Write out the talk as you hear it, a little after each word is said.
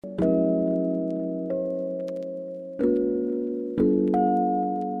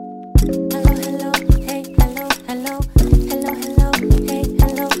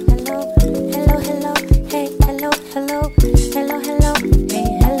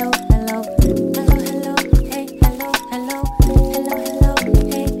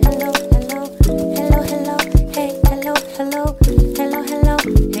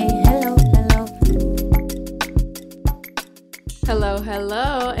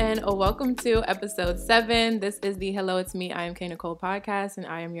everyone. Welcome to episode 7. This is the Hello, It's Me, I Am K Nicole podcast, and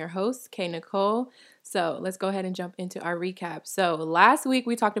I am your host, K Nicole. So let's go ahead and jump into our recap. So last week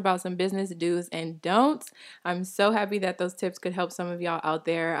we talked about some business do's and don'ts. I'm so happy that those tips could help some of y'all out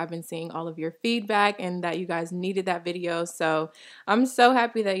there. I've been seeing all of your feedback and that you guys needed that video. So I'm so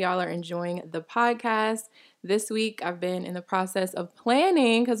happy that y'all are enjoying the podcast. This week I've been in the process of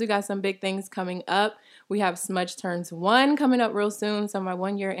planning because we got some big things coming up. We have Smudge Turns 1 coming up real soon. So my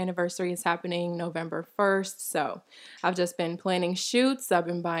 1-year anniversary is happening November 1st. So I've just been planning shoots. I've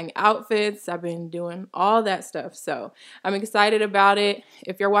been buying outfits. I've been doing all that stuff. So I'm excited about it.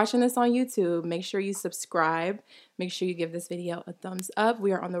 If you're watching this on YouTube, make sure you subscribe. Make sure you give this video a thumbs up.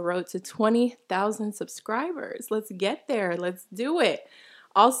 We are on the road to 20,000 subscribers. Let's get there. Let's do it.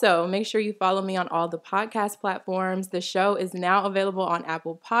 Also, make sure you follow me on all the podcast platforms. The show is now available on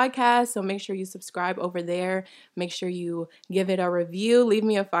Apple Podcasts, so make sure you subscribe over there. Make sure you give it a review. Leave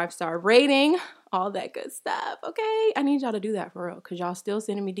me a 5-star rating. All that good stuff, okay? I need y'all to do that for real because y'all still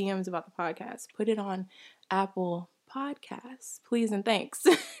sending me DMs about the podcast. Put it on Apple Podcasts, please and thanks.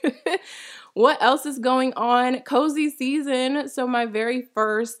 What else is going on? Cozy season. So my very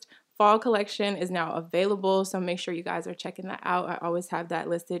first fall collection is now available, so make sure you guys are checking that out. I always have that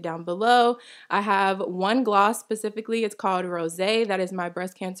listed down below. I have one gloss specifically. It's called Rosé. That is my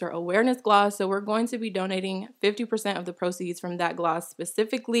breast cancer awareness gloss. So we're going to be donating 50% of the proceeds from that gloss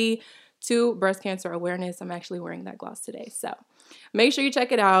specifically to breast cancer awareness. I'm actually wearing that gloss today, so make sure you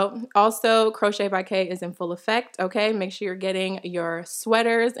check it out. Also, Crochet by K is in full effect, okay? Make sure you're getting your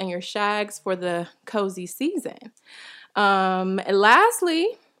sweaters and your shags for the cozy season. And lastly,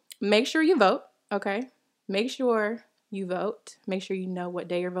 make sure you vote, okay? Make sure you vote. Make sure you know what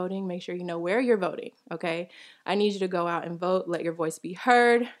day you're voting. Make sure you know where you're voting, okay? I need you to go out and vote. Let your voice be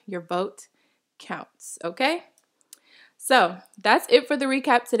heard. Your vote counts, okay? So that's it for the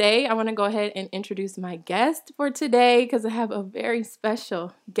recap today. I want to go ahead and introduce my guest for today because I have a very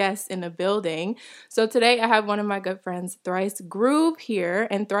special guest in the building. So today I have one of my good friends, Thrice Groove, here.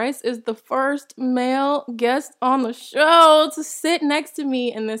 And Thrice is the first male guest on the show to sit next to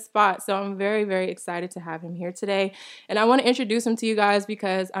me in this spot. So I'm very, very excited to have him here today. And I want to introduce him to you guys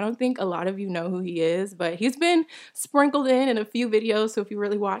because I don't think a lot of you know who he is, but he's been sprinkled in a few videos. So if you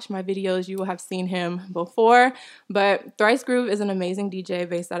really watch my videos, you will have seen him before. But Thrice Groove is an amazing DJ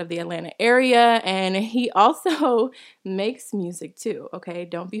based out of the Atlanta area, and he also makes music too, okay?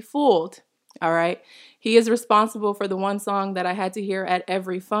 Don't be fooled, all right? He is responsible for the one song that I had to hear at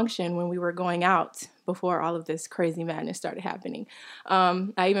every function when we were going out before all of this crazy madness started happening.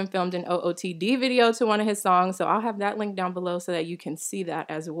 I even filmed an OOTD video to one of his songs, so I'll have that link down below so that you can see that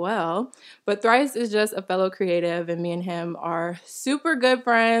as well. But Thrice is just a fellow creative, and me and him are super good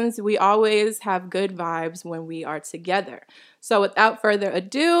friends. We always have good vibes when we are together. So without further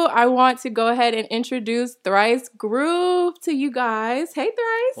ado, I want to go ahead and introduce Thrice Groove to you guys. Hey,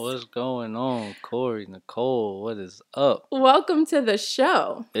 Thrice. What's going on, Corey, Nicole? What is up? Welcome to the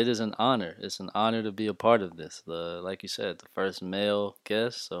show. It is an honor. It's an honor to be a part of this. Like you said, the first male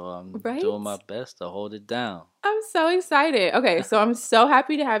guest, so I'm doing my best to hold it down. I'm so excited. Okay, so I'm so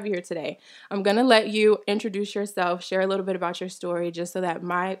happy to have you here today. I'm going to let you introduce yourself, share a little bit about your story, just so that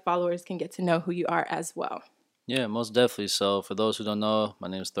my followers can get to know who you are as well. Yeah, most definitely. So for those who don't know, my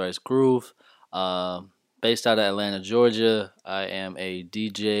name is Thrice Groove. Based out of Atlanta, Georgia. I am a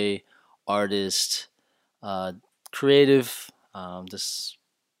DJ, artist, creative, just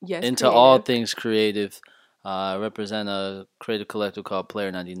into creative. All things creative. I represent a creative collective called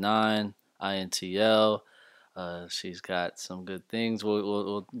Player 99, INTL. She's got some good things.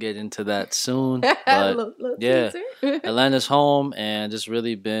 We'll get into that soon. But yeah, Atlanta's home, and just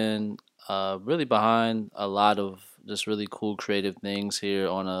really been really behind a lot of just really cool creative things here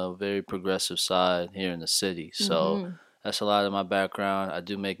on a very progressive side here in the city. So that's a lot of my background. I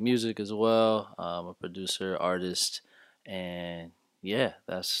do make music as well. I'm a producer, artist, and yeah,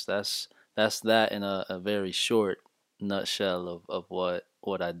 that's that in a very short nutshell of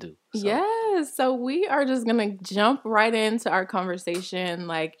what I do. So. Yes, so we are just gonna jump right into our conversation.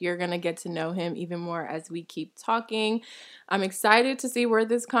 Like, you're gonna get to know him even more as we keep talking. I'm excited to see where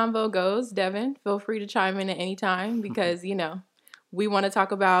this convo goes. Devin, feel free to chime in at any time because we want to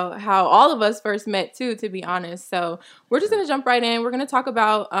talk about how all of us first met too, to be honest. So we're just going to jump right in. We're going to talk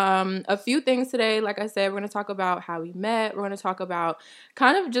about a few things today. Like I said, we're going to talk about how we met. We're going to talk about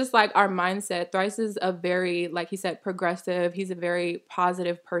kind of just like our mindset. Thrice is a very, like he said, progressive. He's a very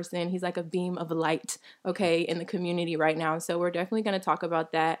positive person. He's like a beam of light, okay, in the community right now. So we're definitely going to talk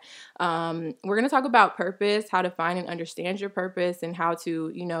about that. We're going to talk about purpose, how to find and understand your purpose and how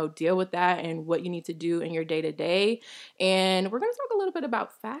to, deal with that and what you need to do in your day-to-day. And we're going to talk a little bit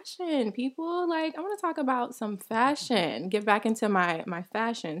about fashion, people. Like, I want to talk about some fashion. Get back into my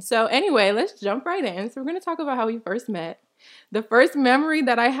fashion. So anyway, let's jump right in. So we're going to talk about how we first met. The first memory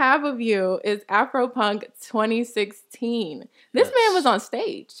that I have of you is Afropunk 2016. This man was on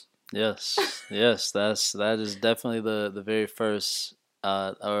stage. Yes, that is definitely the very first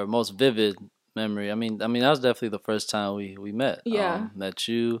or most vivid memory. I mean that was definitely the first time we met. Yeah. Met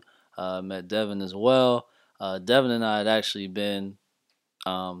you, met Devin as well. Devin and I had actually been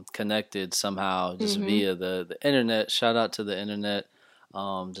connected somehow just via the internet. Shout out to the internet.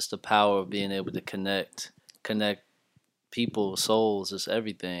 Just the power of being able to connect people, souls, just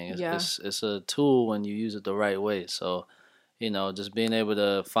everything. It's a tool when you use it the right way. So, just being able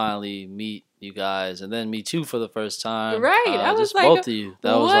to finally meet you guys and then meet you for the first time. Right. I was just like, both of you.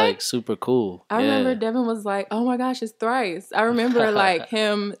 That what? was like super cool. I remember Devin was like, oh my gosh, it's Thrice. I remember like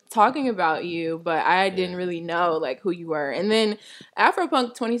him talking about you, but I didn't really know like who you were. And then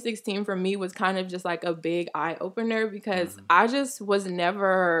Afropunk 2016 for me was kind of just like a big eye opener because I just was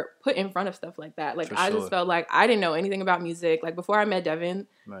never put in front of stuff like that. Like I just felt like I didn't know anything about music. Like before I met Devin,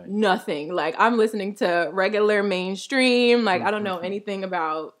 nothing. Like I'm listening to regular mainstream. Like I don't know anything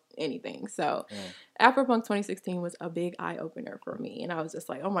about anything. So Afropunk 2016 was a big eye opener for me. And I was just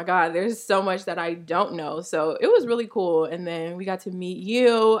like, oh my God, there's so much that I don't know. So it was really cool. And then we got to meet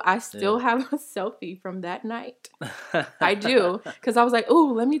you. I still have a selfie from that night. I do. Because I was like,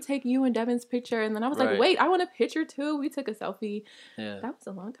 oh, let me take you and Devin's picture. And then I was like, wait, I want a picture too. We took a selfie. Yeah. That was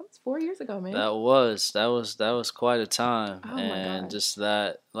a long time. It was 4 years ago, man. That was quite a time. Oh and just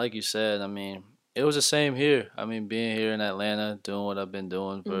that, like you said, I mean, it was the same here. I mean, being here in Atlanta, doing what I've been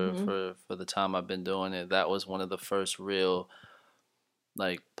doing for the time I've been doing it, that was one of the first real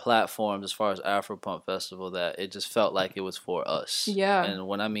like platforms as far as Afropunk Festival that it just felt like it was for us. Yeah. And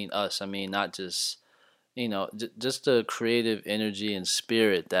when I mean us, I mean not just just the creative energy and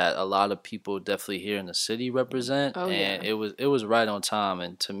spirit that a lot of people definitely here in the city represent. And it was right on time.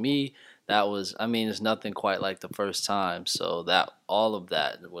 And to me, that was, I mean, it's nothing quite like the first time. So all of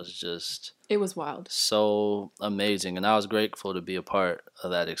that was just... It was wild. So amazing. And I was grateful to be a part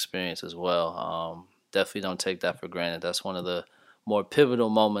of that experience as well. Definitely don't take that for granted. That's one of the more pivotal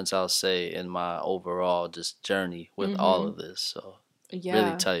moments, I'll say, in my overall just journey with all of this. So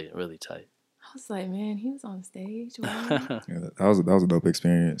really tight, really tight. I was like, man, he was on stage. Wow. That was a dope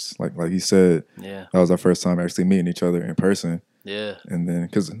experience. Like you said, that was our first time actually meeting each other in person. Yeah. And then,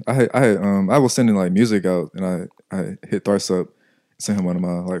 cause I was sending like music out, and I hit Thrice up, sent him one of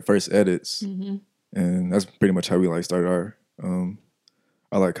my like first edits, and that's pretty much how we like started our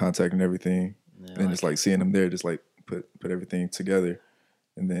like contact and everything, and just like seeing him there, just like put everything together,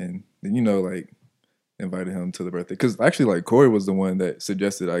 and then like invited him to the birthday, cause actually like Corey was the one that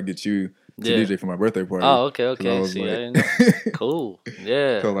suggested I get you to DJ for my birthday party. Oh, okay. See, I didn't know. Cool.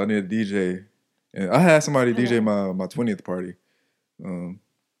 Yeah. Cause I need a DJ, and I had somebody DJ my 20th party. And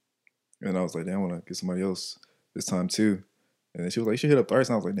I was like, damn, I want to get somebody else this time too. And then she was like, you should hit up Thrice.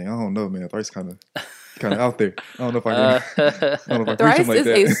 And I was like, dang, I don't know, man. Thrice kind of out there. I don't know if I can. Thrice reach him like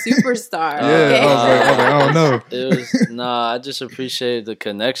that. is a superstar. I was like, I don't know. I just appreciated the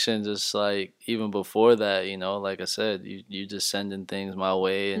connection. Just like even before that, like I said, you just sending things my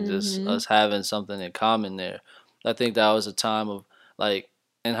way and just us having something in common there. I think that was a time of like,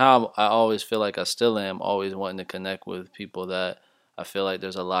 and how I always feel like I still am always wanting to connect with people that I feel like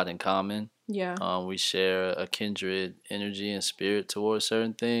there's a lot in common. Yeah. We share a kindred energy and spirit towards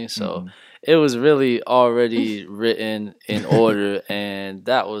certain things. So it was really already written in order, and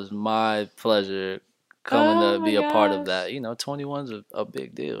that was my pleasure coming to be a part of that. 21's a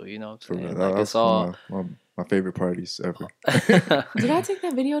big deal, Like it's all my favorite parties ever. Did I take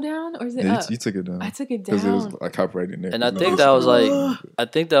that video down, or is it up? You took it down. I took it down because it was like copyrighted in there. And I think that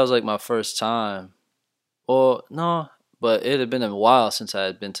was like my first time. Or no, but it had been a while since I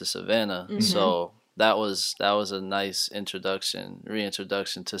had been to Savannah, so that was a nice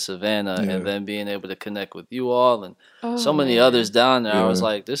reintroduction to Savannah, and then being able to connect with you all and so many others down there. I was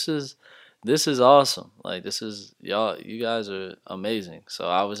like, this is awesome. Like this is y'all. You guys are amazing. So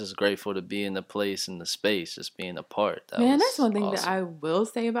I was just grateful to be in the place and the space, just being a part. That's one thing that I will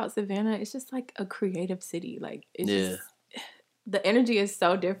say about Savannah. It's just like a creative city. Like it's just, the energy is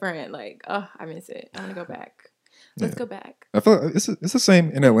so different. Like I miss it. I want to go back. Let's go back. I feel like it's the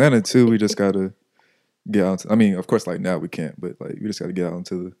same in Atlanta too. We just gotta get out. I mean, of course, like now we can't, but like we just gotta get out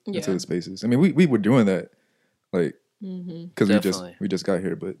into the spaces. I mean, we were doing that, like, because we just got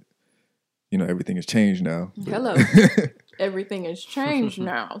here, but everything has changed now. But. Hello, everything has changed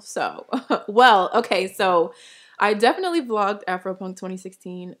now. So, well, okay, so I definitely vlogged Afropunk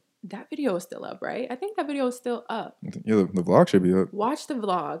 2016 That video is still up, right? I think that video is still up. Yeah, the vlog should be up. Watch the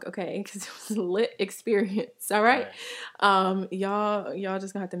vlog, okay? Because it was a lit experience. All right. Y'all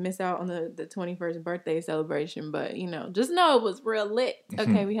just gonna have to miss out on the 21st birthday celebration, but just know it was real lit.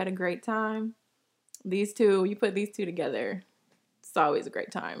 Okay, we had a great time. These two, you put these two together, it's always a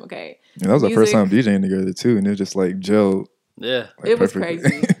great time. Okay. And that was the first time DJing together too, and it just like gelled. Yeah, it was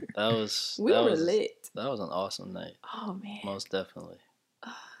crazy. We were lit. That was an awesome night. Oh man, most definitely.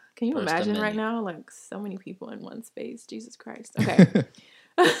 Can you imagine right now, like so many people in one space? Jesus Christ. Okay.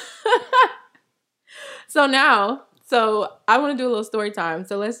 So I want to do a little story time.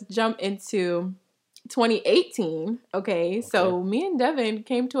 So let's jump into 2018. Okay. So me and Devin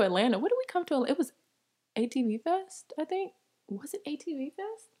came to Atlanta. What did we come to? It was ATV Fest, I think. Was it ATV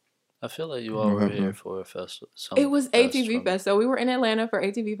Fest? I feel like you all were here for a festival. It was ATV Fest. So we were in Atlanta for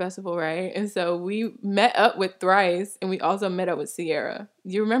ATV Festival, right? And so we met up with Thrice, and we also met up with Sierra.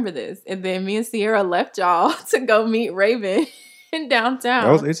 You remember this? And then me and Sierra left y'all to go meet Raven in downtown.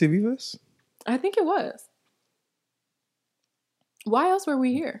 That was ATV Fest? I think it was. Why else were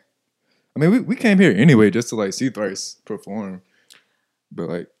we here? I mean, we came here anyway just to like see Thrice perform. But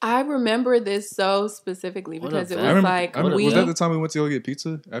like, I remember this so specifically because it was was that the time we went to go get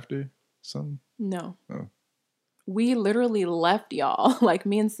pizza after something? No. Oh. We literally left y'all. Like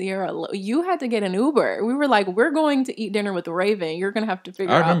me and Sierra, you had to get an Uber. We were like, we're going to eat dinner with Raven. You're gonna have to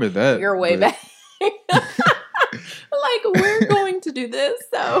figure out your way back. Like, we're going to do this,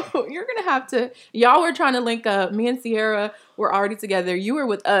 so you're gonna have to. Y'all were trying to link up. Me and Sierra were already together. You were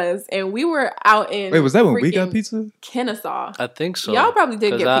with us, and we were out in. Wait, was that when we got pizza? Kennesaw. I think so. Y'all probably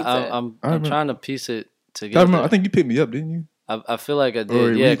did get pizza. I'm trying to piece it together. I think you picked me up, didn't you? I feel like I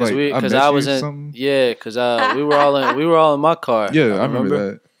did. Yeah, because I was in. Something? Yeah, because we were all in my car. Yeah, I remember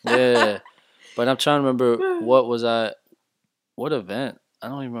that. Yeah, but I'm trying to remember what event. I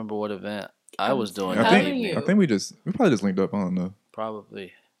don't even remember what event I was doing. I think we probably just linked up. I don't know.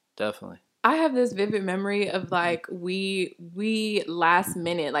 Probably, definitely. I have this vivid memory of like we last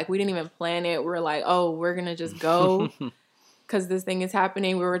minute, like we didn't even plan it. We're like, oh, we're gonna just go because this thing is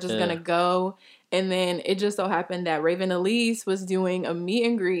happening. We were just gonna go, and then it just so happened that Raven Elise was doing a meet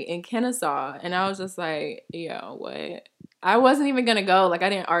and greet in Kennesaw, and I was just like, yo, what? I wasn't even gonna go. Like I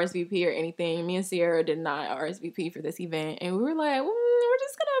didn't RSVP or anything. Me and Sierra did not RSVP for this event, and we were like, we're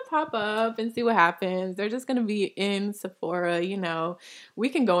just gonna pop up and see what happens. They're just gonna be in Sephora, we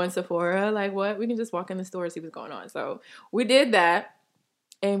can go in Sephora. Like what? We can just walk in the store and see what's going on. So we did that,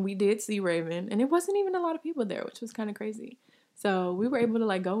 and we did see Raven, and it wasn't even a lot of people there, which was kind of crazy. So we were able to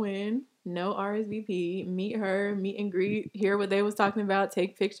like go in, no RSVP, meet her, meet and greet, hear what they was talking about,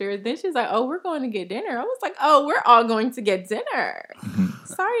 take pictures. Then she's like, oh, we're going to get dinner. I was like, oh, we're all going to get dinner.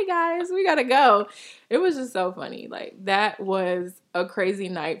 Sorry, guys, we got to go. It was just so funny. Like that was a crazy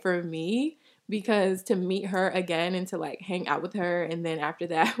night for me because to meet her again and to like hang out with her. And then after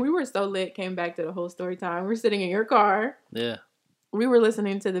that, we were so lit, came back to the whole story time. We're sitting in your car. Yeah. We were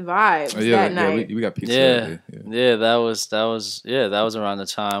listening to the vibes that night. We got pizza. Yeah, that was around the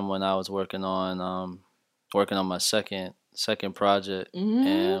time when I was working on my second project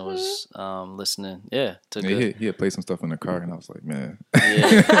and was listening. Yeah, he had played some stuff in the car, and I was like, man,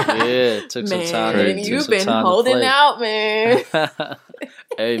 took some time. Man, you've been holding out, man.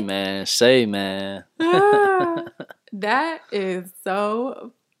 Hey, man, say, man. That is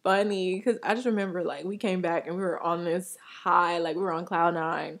so funny because I just remember like we came back and we were on this high, like we were on cloud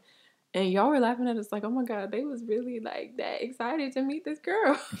 9, and y'all were laughing at us like, oh my god, they was really like that excited to meet this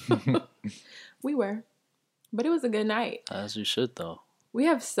girl. We were, but it was a good night, as you should though. We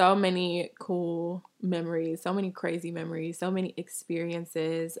have so many cool memories, so many crazy memories, so many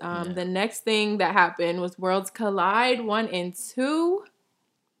experiences. The next thing that happened was Worlds Collide 1 and 2.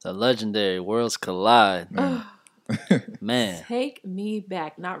 The legendary Worlds Collide. Man, take me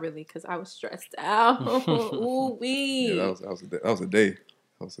back. Not really, because I was stressed out. Ooh wee. Yeah, that was a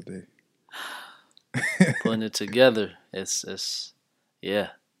day. Putting it together, it's yeah.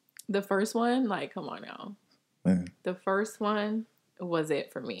 The first one, like, come on now. Man. The first one was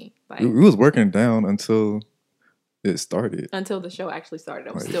it for me. Like, we was working down until it started. Until the show actually started,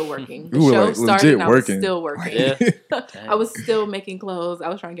 I was still working. The show like, started, and I was still working. Yeah. I was still making clothes. I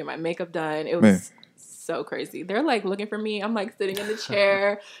was trying to get my makeup done. It was so crazy. They're like looking for me. I'm like sitting in the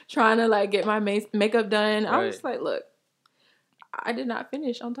chair trying to like get my makeup done. I was like, look, I did not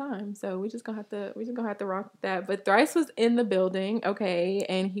finish on time, so we just gonna have to rock with that. But Thrice was in the building, okay,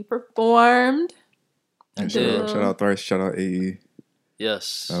 and he performed. And shout out Thrice, shout out AE.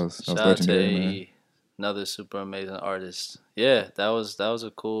 Yes, that was shout out to AE, another super amazing artist. Yeah, that was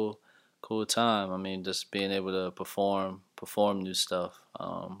a cool time. I mean, just being able to perform new stuff.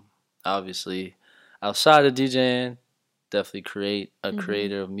 obviously outside of DJing, definitely Mm-hmm.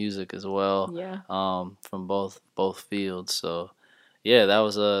 creator of music as well. Yeah. From both fields. So yeah, that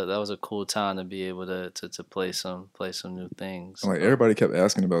was a cool time to be able to play some new things. Like everybody kept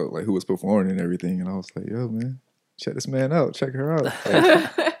asking about like who was performing and everything, and I was like, yo, man, check this man out, check her out.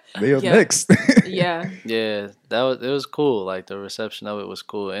 Like, they up Yeah. next. Yeah. Yeah, it was cool. Like the reception of it was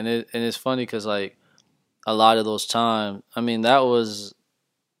cool, and it's funny because like a lot of those times, I mean, I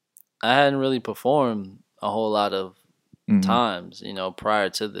hadn't really performed a whole lot of Mhm. times, prior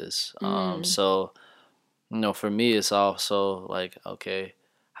to this. So for me, it's also like, okay,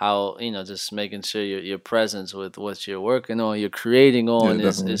 how just making sure your presence with what you're working on, you're creating on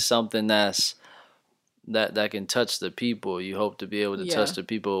definitely. is something that can touch the people. You hope to be able to Yeah. touch the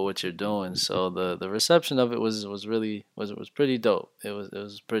people with what you're doing. So the reception of it was really was pretty dope. It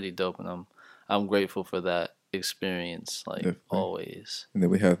was pretty dope, and I'm grateful for that experience, like Definitely. always. And then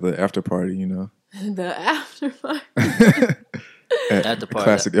we have the after party, The after party. at the the party.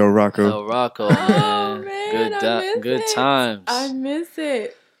 classic El Rocco. El Rocco, Oh, man. man, I miss Good it. times. I miss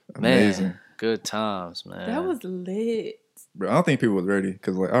it. Amazing. Man, good times, man. That was lit. Bro, I don't think people was ready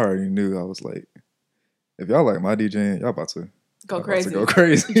because like I already knew. I was like, if y'all like my DJing, y'all about to Go crazy. Go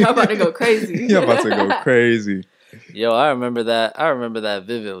crazy. Y'all about to go crazy. Y'all about to go crazy. Yo, I remember that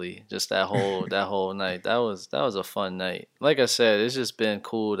vividly. Just that whole night. That was a fun night. Like I said, it's just been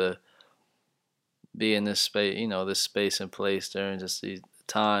cool to be in this space, this space and place during just the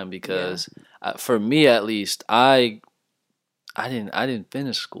time because for me at least, I didn't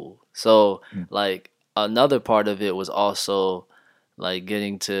finish school. So like another part of it was also like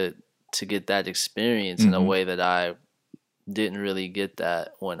getting to get that experience in a way that I didn't really get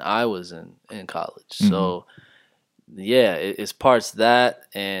that when I was in college. So yeah, it's parts that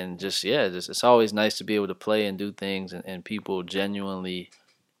and just it's always nice to be able to play and do things and people genuinely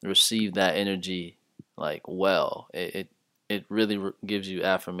receive that energy like well. It really gives you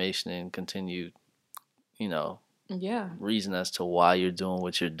affirmation and continued reason as to why you're doing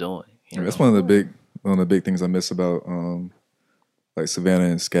what you're doing. That's one of the big things I miss about like Savannah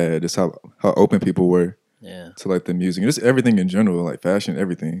and SCAD, just how open people were to like the music, just everything in general, like fashion,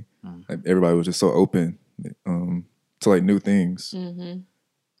 everything. Like everybody was just so open to like new things.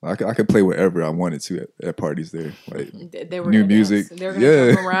 I could play whatever I wanted to at parties there, like they were new music. They were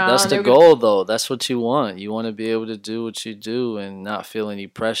gonna come around. That's the goal, though. That's what you want. You want to be able to do what you do and not feel any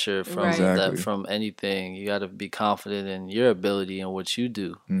pressure from from anything. You got to be confident in your ability and what you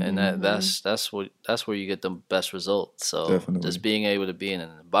do, and that's where you get the best results. So Definitely. Just being able to be in an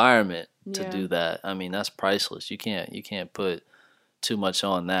environment to do that, I mean, that's priceless. You can't put too much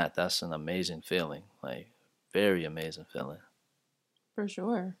on that. That's an amazing feeling, like very amazing feeling. For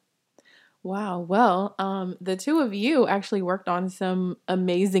sure. Wow. Well, the two of you actually worked on some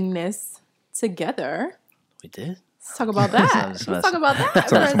amazingness together. We did? Let's talk about that. Let's talk about that.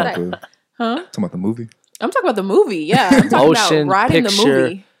 Talking about the movie. I'm talking about the movie. Yeah. I'm talking about writing the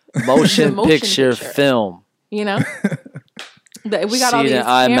movie. Motion picture film. You know? We got all these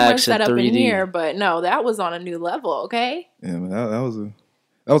cameras set up in here, but no, that was on a new level, okay? Yeah, man, that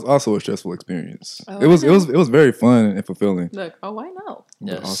was also a stressful experience. It was very fun and fulfilling. Look, I know.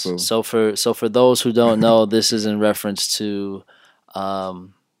 Yes. Also, so for those who don't know, this is in reference to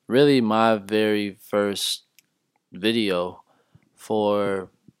really my very first video for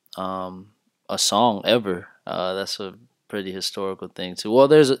a song ever. That's a pretty historical thing too.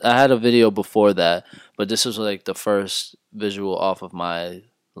 Well, I had a video before that, but this was like the first visual off of my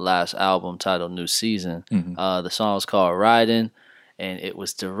last album titled New Season. The song was called Riding. And it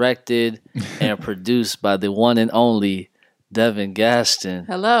was directed and produced by the one and only Devin Gaston.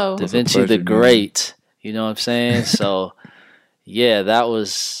 Hello. Da Vinci the Great. You know what I'm saying? So, yeah, that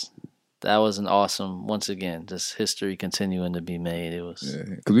was an awesome, once again, just history continuing to be made. It was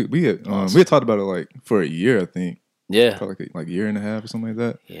because we had talked about it like for a year, I think. Yeah. Probably like a year and a half or something like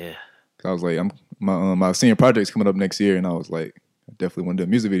that. Yeah. I was like, my senior project's coming up next year, and I was like, I definitely want to do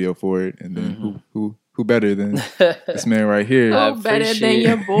a music video for it. And then who better than this man right here? Who better than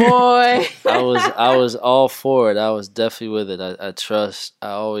your boy? I was all for it. I was definitely with it. I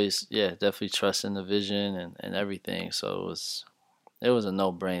always definitely trust in the vision and everything. So it was a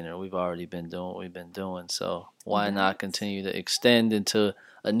no-brainer. We've already been doing what we've been doing. So why not continue to extend into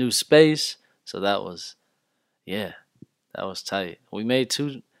a new space? So that was tight. We made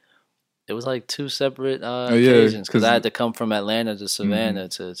it was like two separate occasions because I had to come from Atlanta to Savannah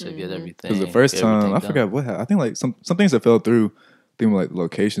to get everything. Because the first time, I forgot what happened. I think like some things that fell through, I think like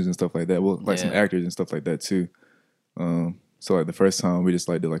locations and stuff like that. Well, like some actors and stuff like that too. So like the first time we just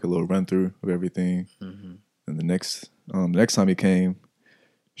like did like a little run through of everything, and the next time he came,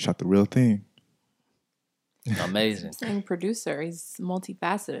 shot the real thing. Amazing. And producer, he's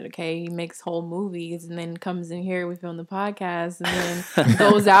multifaceted. Okay, he makes whole movies and then comes in here. We film the podcast and then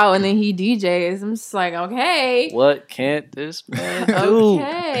goes out and then he DJs. I'm just like, okay, What can't this man do?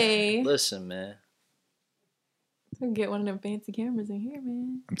 okay. Listen, man. Get one of them fancy cameras in here,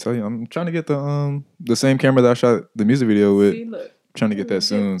 man. I'm telling you, I'm trying to get the same camera that I shot the music video with. See, look. Trying to get that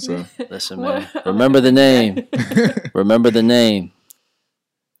soon. So Listen, man. Remember the name. Remember the name.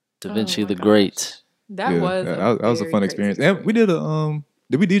 Da Vinci the gosh. Great. That was a very fun crazy experience. story. And we did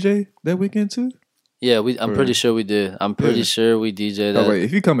did we DJ that weekend too? Yeah, I'm pretty sure we did. I'm pretty sure we DJ'd I was that. like,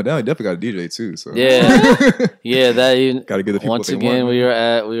 if you coming down, you definitely got a DJ too. So Yeah, yeah. That even gotta get the people once what they again want, we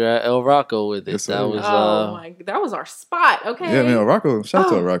man. were at El Rocco with it. Yes, That sir. was that was our spot. Okay. Yeah, man, Rocco. Shout out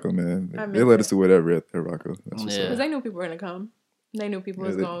to Oh. Rocco, man. I They miss let it. us do whatever at Rocco. That's what's Yeah. Because up. they knew people were gonna come. They knew people Yeah,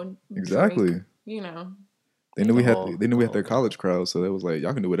 was they- going Exactly. drink, you know. They knew we had Oh, they knew we had their okay. college crowd, so it was like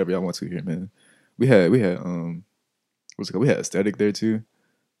y'all can do whatever y'all want to here, man. We had what's it called? We had Aesthetic there too.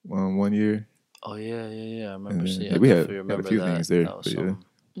 1 year. oh yeah. I remember And seeing. yeah, I we had definitely a remember few that. things there, That was but yeah. something.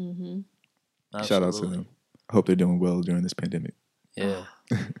 Mm-hmm. Shout out to Absolutely. them. I hope they're doing well during this pandemic. Yeah,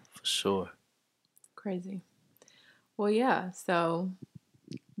 for sure. Crazy. Well, yeah. So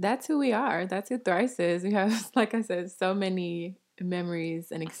that's who we are. That's who Thrice is. We have, like I said, so many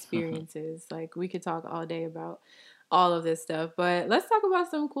memories and experiences. Like we could talk all day about all of this stuff. But let's talk about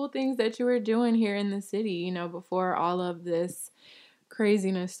some cool things that you were doing here in the city. You know, before all of this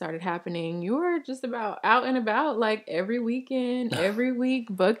craziness started happening, you were just about out and about like every weekend, every week,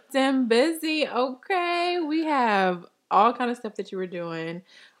 booked and busy. Okay, we have all kind of stuff that you were doing.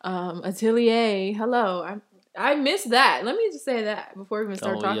 Atelier, hello. I missed that. Let me just say that before we even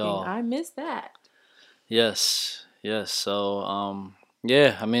start Oh, talking. y'all. I missed that. Yes. So,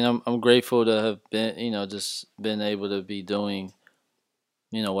 yeah. I mean, I'm grateful to have been, just been able to be doing,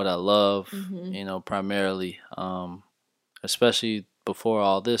 what I love, Mhm. Primarily, especially before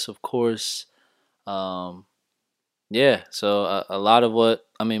all this, of course. Yeah. So a lot of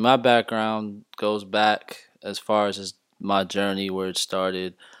my background goes back as far as just my journey where it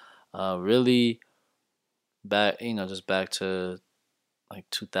started, really back, just back to like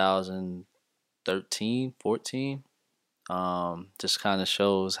 2013, 14. Just kind of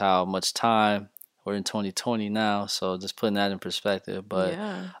shows how much time we're in 2020 now. So just putting that in perspective. But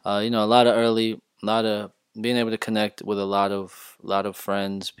yeah. a lot of being able to connect with a lot of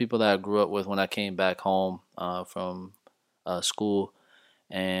friends, people that I grew up with when I came back home from school,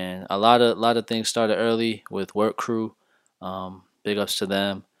 and a lot of things started early with Work Crew. Big ups to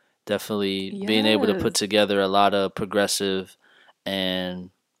them. Definitely being able to put Yes. together a lot of progressive and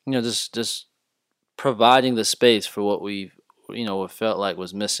just providing the space for what what felt like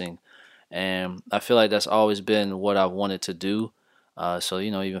was missing. And I feel like that's always been what I've wanted to do. So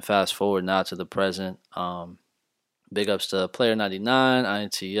even fast forward now to the present. Big ups to Player 99,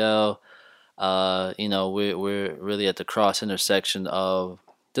 INTL. We're really at the cross intersection of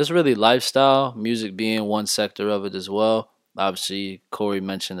just really lifestyle, music being one sector of it as well. Obviously, Corey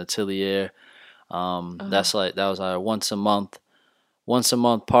mentioned Atelier. That was our once a month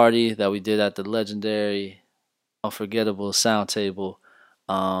party that we did at the legendary, unforgettable Sound Table.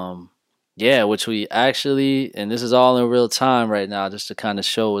 Which we actually, and this is all in real time right now, just to kind of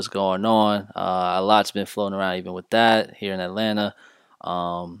show what's going on. A lot's been floating around even with that here in Atlanta,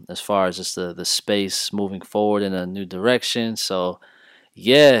 as far as just the space moving forward in a new direction. So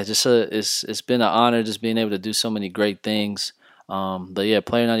yeah, it's been an honor just being able to do so many great things. But yeah,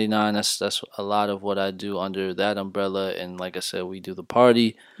 Player 99, that's a lot of what I do under that umbrella. And like I said, we do the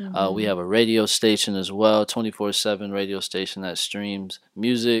party. We have a radio station as well, 24/7 radio station that streams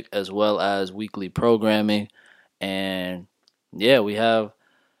music as well as weekly programming. And yeah, we have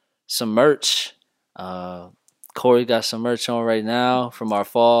some merch. Corey got some merch on right now from our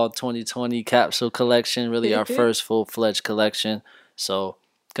fall 2020 capsule collection, really our first full-fledged collection. So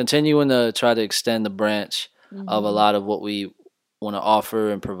continuing to try to extend the branch of a lot of what we want to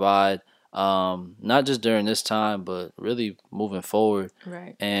offer and provide, not just during this time, but really moving forward.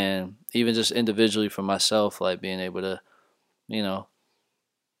 Right. And even just individually for myself, like being able to,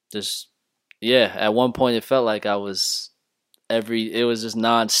 at one point it felt like I was it was just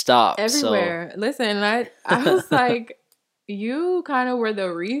nonstop. Everywhere. Listen, I was like, you kind of were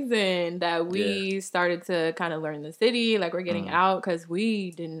the reason that we started to kind of learn the city. Like we're getting out because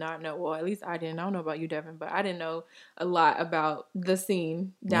we did not know. Well, at least I didn't. I don't know about you, Devin, but I didn't know a lot about the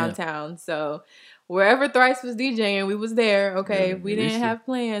scene downtown. So wherever Thrice was DJing, we was there. Okay, Yeah, we didn't have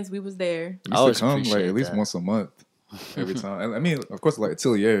plans. We was there. We I used to always come like appreciate at least that. once a month, every time. I mean, of course, like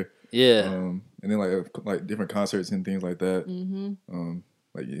Atelier. Yeah. And then like different concerts and things like that. Mm-hmm.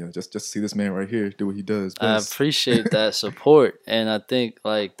 like, just see this man right here do what he does I best. appreciate that support, and I think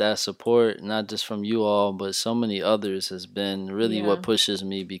like that support, not just from you all, but so many others, has been really what pushes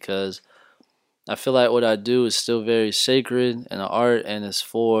me, because I feel like what I do is still very sacred and an art, and it's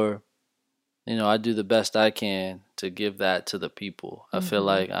for, I do the best I can to give that to the people. I feel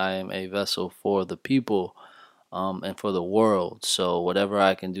like I am a vessel for the people, and for the world. So whatever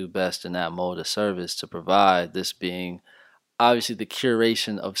I can do best in that mode of service to provide, this being obviously the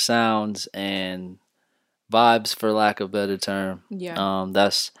curation of sounds and vibes, for lack of a better term. Yeah.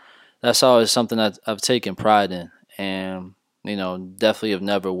 That's always something that I've taken pride in, and definitely have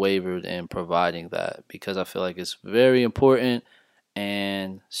never wavered in providing that, because I feel like it's very important,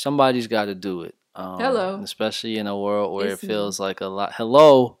 and somebody's got to do it. Hello. Especially in a world where It's it feels me. like a lot.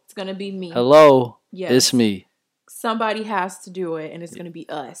 Hello. It's gonna be me. Hello. Yes. It's me. Somebody has to do it, and it's gonna be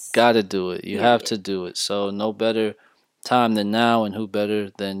us. Gotta do it. You have to do it. So no better time than now, and who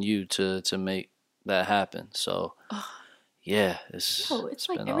better than you to make that happen. So yeah, it's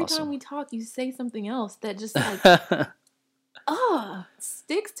like every awesome. time we talk, you say something else that just like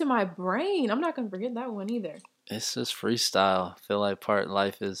sticks to my brain. I'm not gonna forget that one either. It's just freestyle. I feel like part of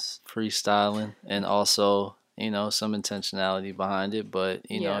life is freestyling, and also some intentionality behind it. But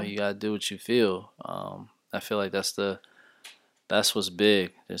you gotta do what you feel. I feel like that's what's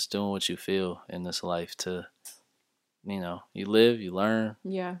big. Just doing what you feel in this life. To you live, you learn,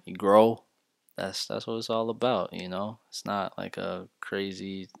 you grow. That's what it's all about. It's not like a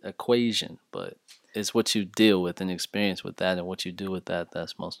crazy equation, but it's what you deal with and experience with that, and what you do with that.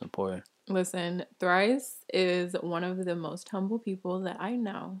 That's most important. Listen, Thrice is one of the most humble people that I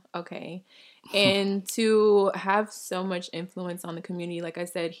know, okay? And to have so much influence on the community, like I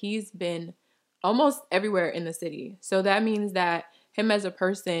said, he's been almost everywhere in the city. So that means that him as a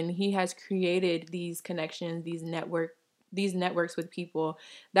person, he has created these connections, these networks with people.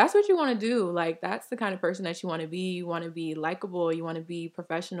 That's what you want to do. Like, that's the kind of person that you want to be. You want to be likable. You want to be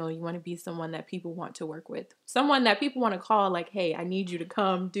professional. You want to be someone that people want to work with. Someone that people want to call like, hey, I need you to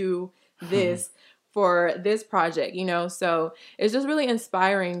come do this for this project, So it's just really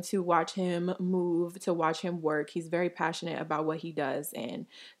inspiring to watch him move, to watch him work. He's very passionate about what he does. And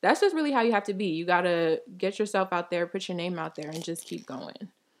that's just really how you have to be. You got to get yourself out there, put your name out there, and just keep going.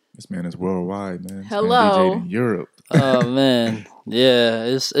 This man is worldwide, man. Hello. DJ'd in Europe. Oh man, yeah,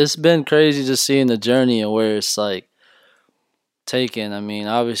 it's been crazy just seeing the journey and where it's like taken. I mean,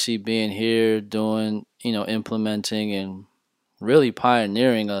 obviously being here, doing, implementing and really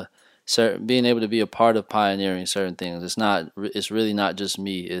pioneering being able to be a part of pioneering certain things. It's really not just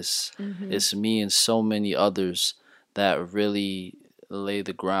me. It's me and so many others that really lay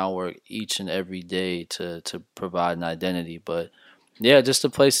the groundwork each and every day to provide an identity. But yeah, just the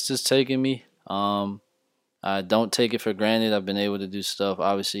place it's just taking me. I don't take it for granted. I've been able to do stuff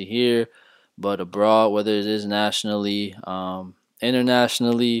obviously here, but abroad, whether it is nationally,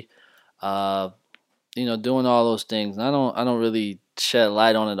 internationally, doing all those things. And I don't really shed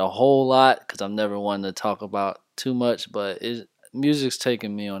light on it a whole lot because I'm never one to talk about too much, but music's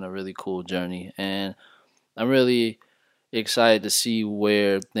taken me on a really cool journey, and I'm really excited to see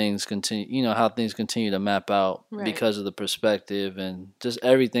where things continue, how things continue to map out because of the perspective and just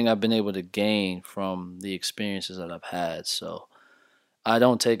everything I've been able to gain from the experiences that I've had. So I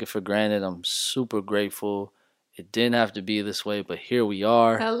don't take it for granted. I'm super grateful. It didn't have to be this way, but here we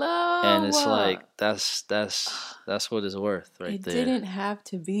are. Hello. And it's like that's what it's worth right there. It didn't have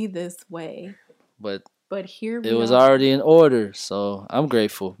to be this way. But here we are. It was already in order, so I'm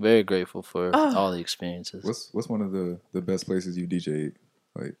grateful, very grateful for all the experiences. What's one of the best places you DJ'd?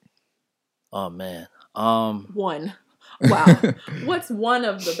 Like, oh man, one. Wow, what's one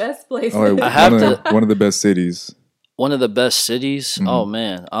of the best places? Oh, one of the best cities. One of the best cities. Mm-hmm. Oh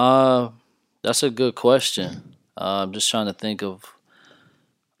man, that's a good question. I'm just trying to think of.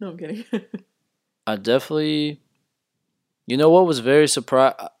 No, I'm kidding. I definitely. What was very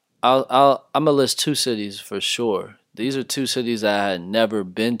surprised. I'm gonna list two cities for sure. These are two cities that I had never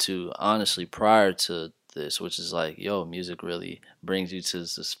been to, honestly, prior to this, which is like, music really brings you to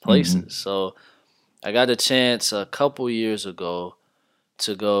these places. Mm-hmm. So I got a chance a couple years ago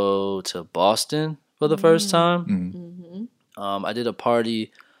to go to Boston for the first time. Mm-hmm. I did a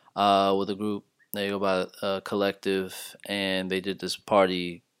party with a group. They go by Collective, and they did this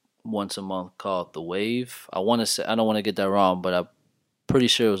party once a month called The Wave. I don't want to get that wrong, but I'm pretty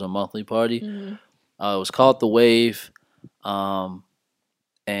sure it was a monthly party. Mm-hmm. It was called The Wave. And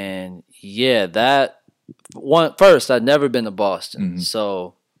yeah, that one first, I'd never been to Boston. Mm-hmm.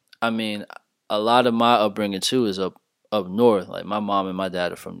 So, I mean, a lot of my upbringing too is up north. Like my mom and my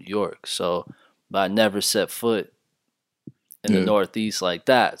dad are from New York. So, but I never set foot in the Northeast like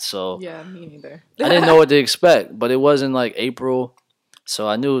that. So yeah, me neither. I didn't know what to expect, but it wasn't like April, so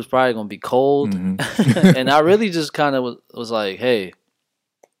I knew it was probably gonna be cold. And I really just kind of was like, hey,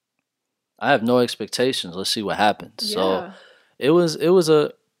 I have no expectations. Let's see what happens. Yeah. So it was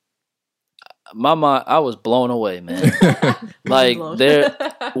my mind. I was blown away, man. Like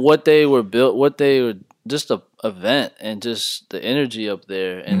what they were just a event and just the energy up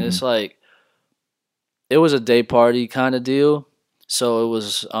there, and it's like it was a day party kind of deal. So it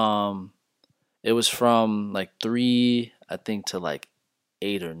was from like 3, I think, to like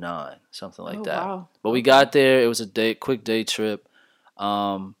 8 or 9, something like that. Wow. But we got there. It was a quick day trip.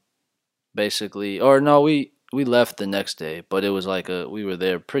 Basically, or no, we left the next day, but it was like we were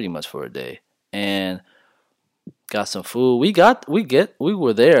there pretty much for a day and got some food. We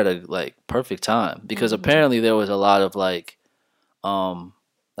were there at a like perfect time because apparently there was a lot of like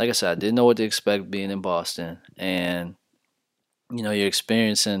I said, I didn't know what to expect being in Boston, and you're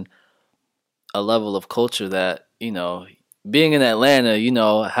experiencing a level of culture that being in Atlanta, you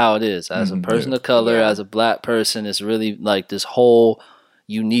know how it is as a person of color, as a black person, it's really like this whole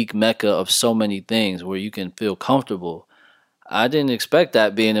unique mecca of so many things where you can feel comfortable. I didn't expect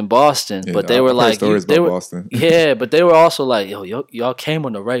that being in Boston, but they were like, Boston. Yeah, but they were also like, y'all came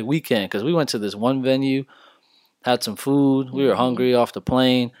on the right weekend because we went to this one venue, had some food, we were hungry off the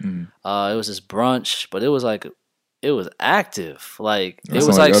plane. It was this brunch, but it was active, like it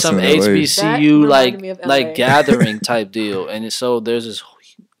was like some HBCU like gathering type deal, and so there's this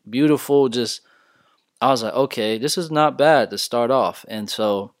beautiful I was like, okay, this is not bad to start off. And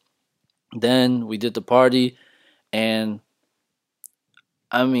so then we did the party, and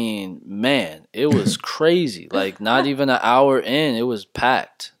I mean, man, it was crazy. Like not even an hour in, it was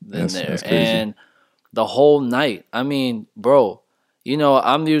packed in there. And the whole night, I mean, bro,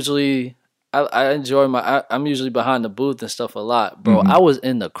 I'm usually I'm usually behind the booth and stuff a lot, bro. I was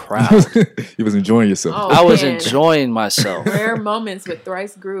in the crowd. You was enjoying yourself. Oh, I was enjoying myself. Rare moments with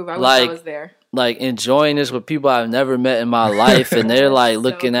Thrice Groove. I wish I was there. Like enjoying this with people I've never met in my life, and they're like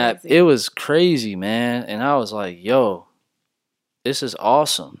looking at it. Was crazy, man. And I was like, yo, this is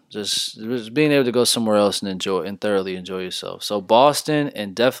awesome. Just being able to go somewhere else and thoroughly enjoy yourself. So Boston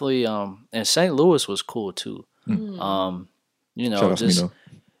and definitely and St. Louis was cool too. Shout out to me,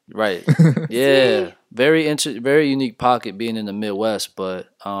 right. Yeah. Very unique pocket being in the Midwest, but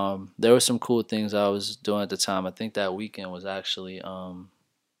there were some cool things I was doing at the time. I think that weekend was actually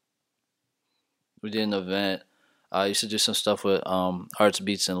we did an event. I used to do some stuff with Arts,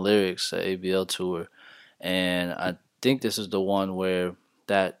 Beats, and Lyrics at ABL tour, and I think this is the one where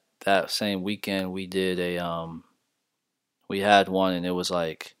that same weekend we did we had one, and it was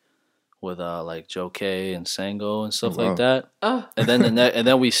like with like Joe K and Sango and stuff like that. Oh. And then and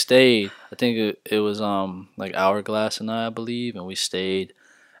then we stayed. I think it was like Hourglass and I believe, and we stayed,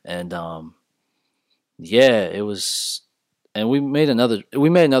 and it was. And we made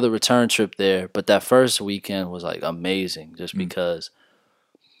another return trip there, but that first weekend was like amazing just because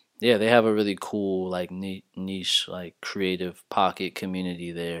they have a really cool like niche like creative pocket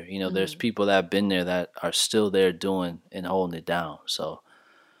community there. There's people that have been there that are still there doing and holding it down. So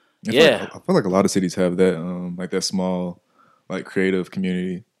I feel like a lot of cities have that like that small like creative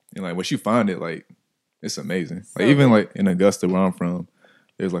community, and like once you find it, like it's amazing. Like even like in Augusta where I'm from,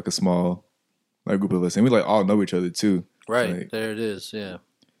 there's like a small like group of us, and we like all know each other too. Right, like, there it is, yeah.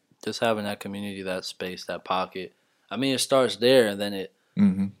 Just having that community, that space, that pocket. I mean, it starts there, and then it,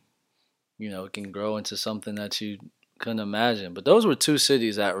 it can grow into something that you couldn't imagine. But those were 2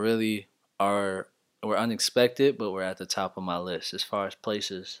 cities that really were unexpected, but were at the top of my list as far as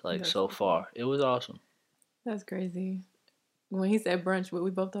places, like so far. It was awesome. That's crazy. When he said brunch, what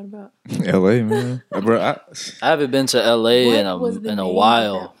we both thought about? LA, man. Bro, I haven't been to LA in a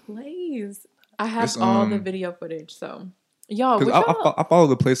while. Please. I have all the video footage, so y'all. I follow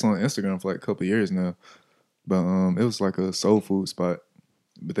the place on Instagram for like a couple of years now, but it was like a soul food spot,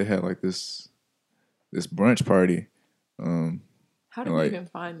 but they had like this brunch party. How did we even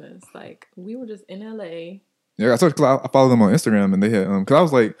find this? Like we were just in LA. Yeah, I followed them on Instagram, and they had because I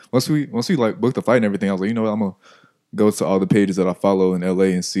was like once we like booked the flight and everything, I was like, you know what, I'm gonna go to all the pages that I follow in LA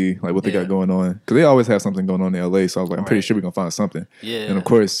and see like what they got going on, because they always have something going on in LA. So I was like, I'm pretty sure we're gonna find something. Yeah. And of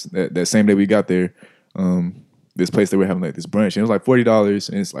course, that same day we got there, this place they were having like this brunch, and it was like $40,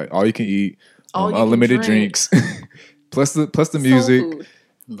 and it's like all you can eat, unlimited drinks, plus the music. Food.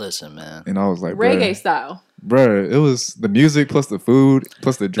 Listen, man. And I was like, reggae style, bro. It was the music plus the food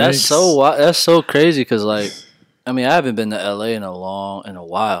plus the drinks. That's so crazy because like. I mean, I haven't been to LA in a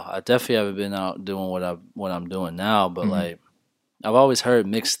while. I definitely haven't been out doing what I'm doing now, but like I've always heard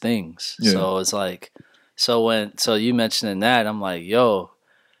mixed things. Yeah. So it's like So you mentioning that, I'm like, yo,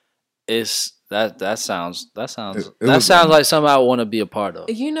 it's that sounds like something I want to be a part of.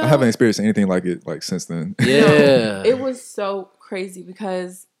 You know, I haven't experienced anything like it like since then. Yeah, it was so crazy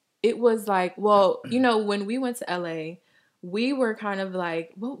because it was like, well, you know, when we went to LA, we were kind of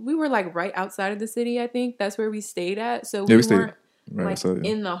like, well, we were like right outside of the city. I think that's where we stayed at. So we weren't like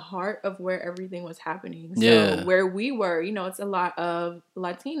in the heart of where everything was happening. So where we were, you know, it's a lot of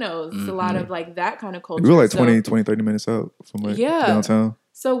Latinos. It's a lot of like that kind of culture. We were like 20, 30 minutes out from like downtown.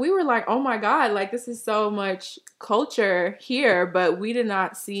 So we were like, oh my God, like this is so much culture here, but we did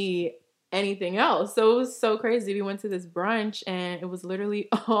not see anything else. So it was so crazy. We went to this brunch and it was literally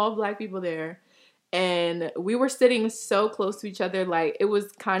all Black people there. And we were sitting so close to each other, like it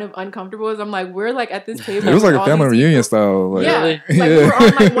was kind of uncomfortable. As I'm like, we're like at this table. It was like a family reunion style. Like, yeah, like we were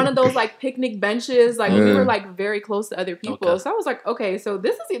on like one of those like picnic benches. Like we were like very close to other people. Okay. So I was like, okay, so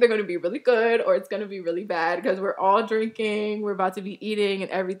this is either going to be really good or it's going to be really bad because we're all drinking, we're about to be eating and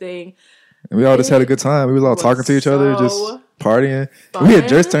everything. And we all just had a good time. We was all talking to each other, just partying. Fun. We had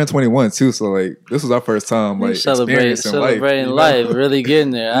just turned 21 too, so like this was our first time like celebrating life, really getting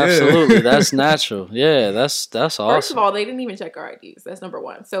there. Absolutely, that's natural. Yeah, that's awesome. First of all, they didn't even check our IDs. That's number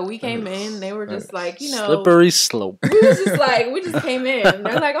one. So we came in, they were just like, you know, slippery slope. We was just like, we just came in.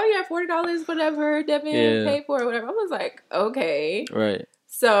 They're like, oh yeah, $40, whatever, Devin paid for it, whatever. I was like, okay, right.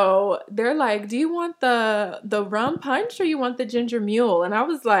 So they're like, do you want the rum punch or you want the ginger mule? And I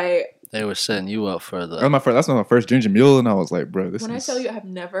was like. They were setting you up for the. That's my first ginger mule, and I was like, bro, this. When I tell you, I have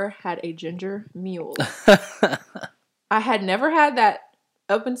never had a ginger mule. I had never had that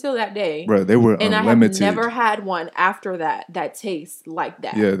up until that day, bro. They were and unlimited. I have never had one after that tastes like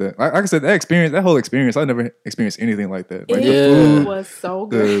that. Yeah, like I said, that whole experience, I never experienced anything like that. Like the food was so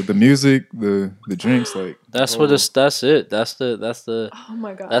good. The music, the drinks, like that's what it's. That's it. That's the. Oh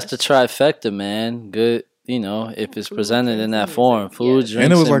my god. That's the trifecta, man. Good. You know, if it's presented in that form, food, drinks,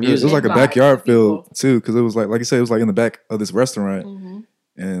 and it was like music. it was like a backyard feel too, because it was like you said, it was like in the back of this restaurant,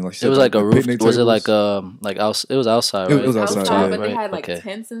 and like it was like a roof. Was it like It was outside. Right? It was outside, but they had like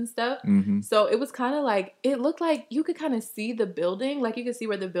tents and stuff. So it was kind of like it looked like you could kind of see the building, like you could see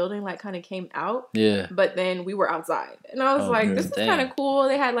where the building like kind of came out. Yeah. But then we were outside, and I was like, this is kind of cool.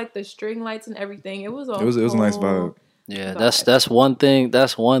 They had like the string lights and everything. It was all. It was a nice vibe. Yeah, that's one thing.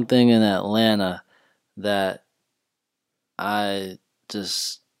 That's one thing in Atlanta that I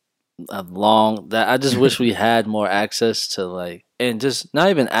just I just wish we had more access to, like, and just not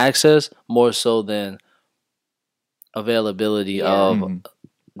even access, more so than availability of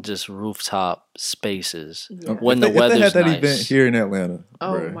just rooftop spaces when the weather's nice. If they had that event here in Atlanta,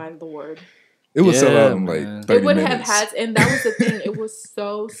 oh my lord. It would sell out in like 30 minutes. It would have had, and that was the thing. It was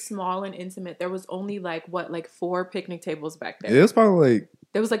so small and intimate. There was only like 4 picnic tables back there. It was probably like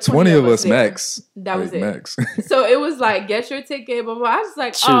there was like 20 of us max. That was it. Max. So it was like get your ticket, blah blah. I was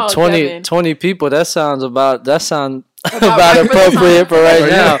like, 20 people. That sounds about appropriate for right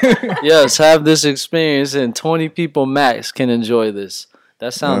now. Yes, have this experience, and 20 people max can enjoy this.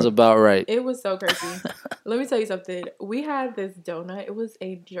 That sounds about right. It was so crazy. Let me tell you something. We had this donut. It was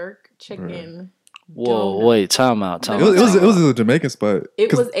a jerk chicken. Whoa, donut. Wait, time out. It was a Jamaican spot.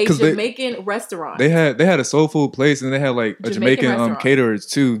 It was a Jamaican restaurant. They had a soul food place, and they had like a Jamaican caterers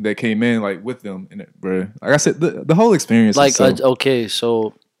too that came in like with them in it, bro. Like I said, the whole experience. Like okay,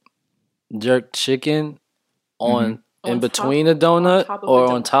 so jerk chicken on in between a donut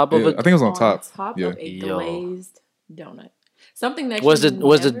or on top of it. I think it was on top. On top of a glazed donut. Something that was the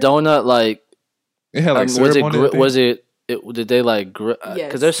donut like? It had like syrup on it. Was it? Did they like grill?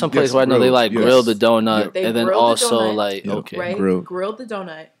 Because there's some place where I know they like grill the donut and then also like grilled the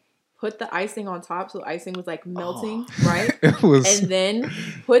donut, put the icing on top, so the icing was like melting, right? And then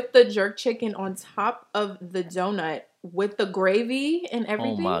put the jerk chicken on top of the donut with the gravy and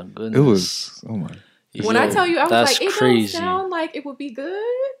everything. Oh my goodness! It was When I tell you, I was like, it don't sound like it would be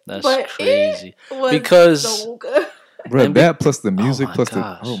good. That's but crazy. It was because so good. Bro, that plus the music plus the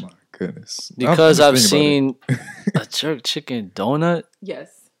my goodness. Because I've seen a jerk chicken donut.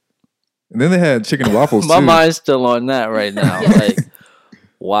 Yes. And then they had chicken and waffles My too. mind's still on that right now. Like,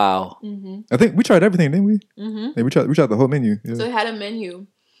 wow. I think we tried everything, didn't we? Yeah, we tried the whole menu. Yeah. So it had a menu.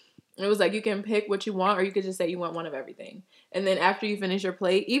 It was like you can pick what you want, or you could just say you want one of everything. And then after you finish your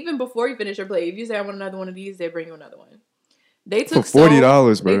plate, even before you finish your plate, if you say I want another one of these, they bring you another one. They took for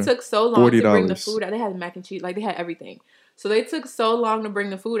 $40, bro. They took so long to bring the food out. They had mac and cheese, like they had everything. So they took so long to bring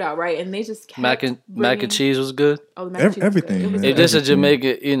the food out, right? And they just kept mac and cheese was good. Oh, the mac and cheese everything. Was good. If this a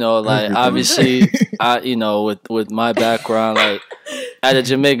Jamaican, like obviously, with my background, like at a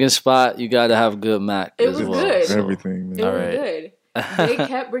Jamaican spot, you gotta have good mac. It was good. Everything. Man. It was good. They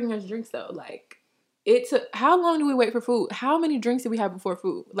kept bringing us drinks though, like it took, how long do we wait for food? How many drinks did we have before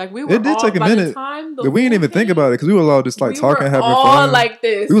food? Like we were It did all, take a by minute. the time But we didn't even think about it because we were all just like talking, having all fun. like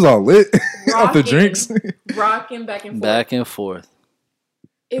this. We was all lit off the Rocking, drinks. rocking back and forth. Back and forth.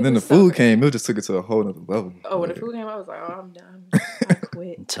 And then the food came. It just took it to a whole nother level. Oh, when the food came, I was like, "Oh, I'm done. I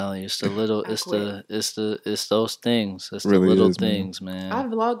quit." I'm telling you, it's the little, it's those things. It's the Really little is, man. things, man. I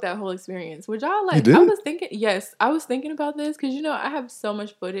vlogged that whole experience. Would y'all like? You did? I was thinking. Yes, I was thinking about this because I have so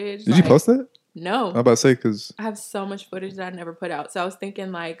much footage. Did you post that? No. I'm about to say because I have so much footage that I never put out. So I was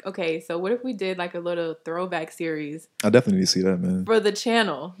thinking like, okay, so what if we did like a little throwback series I definitely need to see that, man. for the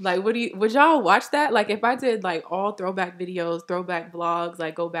channel? Like, would y'all watch that? Like, if I did like all throwback videos, throwback vlogs,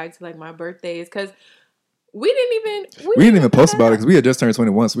 like go back to like my birthdays, because we didn't even post about it because we had just turned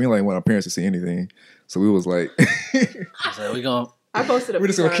 21, so we didn't like want our parents to see anything. So we was like, We gonna I posted. we're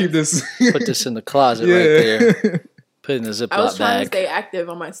just gonna keep this. put this in the closet right there. Put it in a Ziploc bag. I was trying to stay active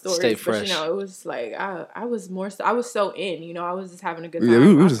on my stories, Stay but fresh. it was like I was more. I was so in, I was just having a good time. Yeah,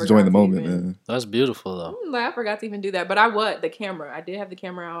 we were I just enjoying the forgot to moment, even- man. That's beautiful though. I forgot to even do that, but the camera. I did have the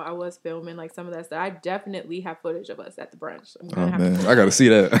camera out. I was filming like some of that stuff. I definitely have footage of us at the brunch. I'm Oh gonna have man, to I gotta see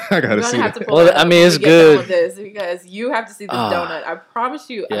that. I gotta see have to that. pull Well, that I up mean, when it's we get done good. with this because you have to see this donut. I promise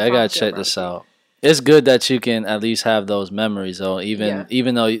you. Yeah, I gotta check this out. It's good that you can at least have those memories, though.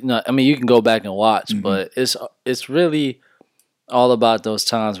 Even though you can go back and watch, Mm-hmm. but it's really all about those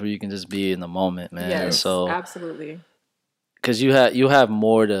times where you can just be in the moment, man. Yes, So absolutely. because you have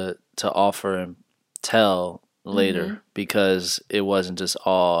more to offer and tell later because it wasn't just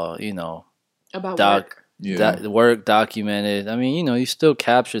all About work. Yeah, work documented. I mean, you still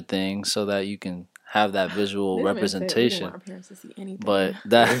capture things so that you can have that visual We didn't even say we didn't representation. want our parents to see anything. But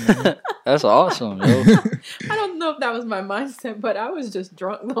that's awesome, yo. I don't know if that was my mindset, but I was just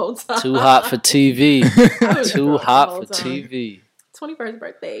drunk the whole time. Too hot for TV. I was Too drunk the hot whole for time. TV. 21st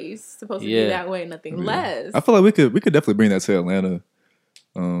birthday is supposed to Yeah. be that way, nothing less. I feel like we could definitely bring that to Atlanta.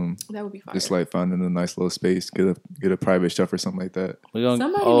 That would be fun. Just like finding a nice little space, get a private chef or something like that. We're gonna.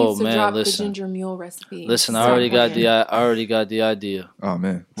 Somebody oh needs to man, drop the listen. ginger mule recipe. Listen, I Stop already got playing. the idea. Oh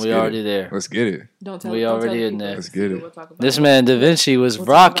man, let's We get already it. there. Let's get it. Don't tell. We don't already tell in people. there. Let's get it. We'll talk about This it. man Da Vinci was We'll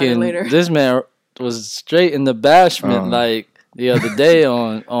talk about it rocking. later. This man was straight in the bashment like the other day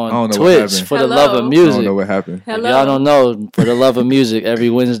on know what Twitch happened. for the Hello? love of I music. don't know what happened. Hello. If y'all don't know, for the love of music, every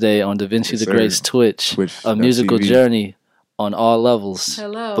Wednesday on Da Vinci Yes, the sir. Great's Twitch, a Twitch.tv. musical journey on all levels.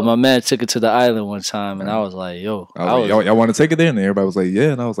 Hello. But my man took it to the island one time, and I was like, "Yo, I was like, y'all want to take it there? And everybody was like,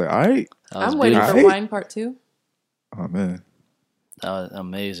 yeah. And I was like, all right. that was I'm waiting beautiful. for Alright. wine part 2. Oh man, That was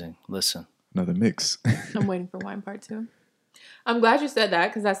amazing. Listen, another mix. I'm waiting for wine part 2. I'm glad you said that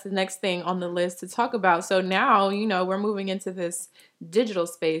because that's the next thing on the list to talk about. So now, we're moving into this digital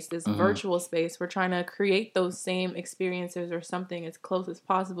space, this virtual space. We're trying to create those same experiences or something as close as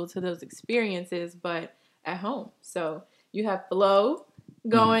possible to those experiences, but at home. So you have Flow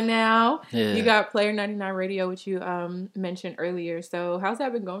going now. Yeah. You got Player 99 Radio, which you mentioned earlier. So how's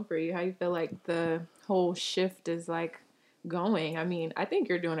that been going for you? How you feel like the whole shift is like going? I mean, I think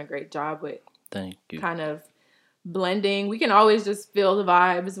you're doing a great job with thank you. kind of blending. We can always just feel the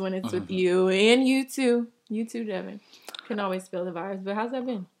vibes when it's with you and you too, Devin. Can always feel the vibes. But how's that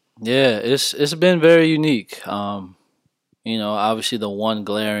been? Yeah, it's been very unique. Obviously the one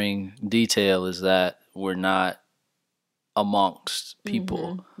glaring detail is that we're not amongst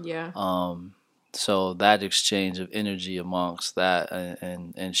people. Yeah. So that exchange of energy amongst that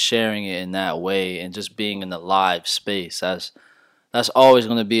and sharing it in that way and just being in the live space, that's always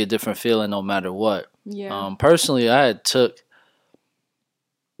going to be a different feeling no matter what. Yeah. Personally, I had took,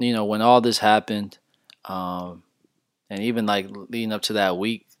 when all this happened, and even like leading up to the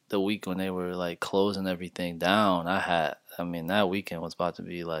week when they were like closing everything down, that weekend was about to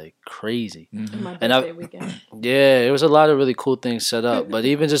be like crazy. My And birthday weekend. Yeah, it was a lot of really cool things set up. But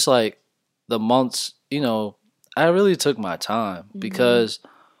even just like the months, I really took my time because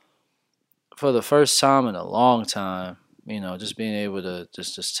for the first time in a long time, just being able to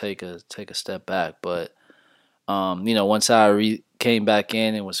just take a step back. But, once I came back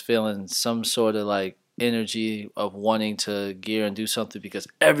in and was feeling some sort of like energy of wanting to gear and do something because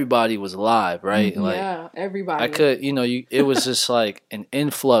everybody was live, right? Like, yeah, everybody. I could, it was just like an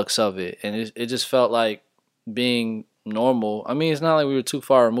influx of it. And it just felt like being normal. I mean, it's not like we were too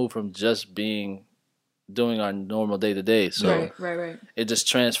far removed from just doing our normal day to day. So Right. it just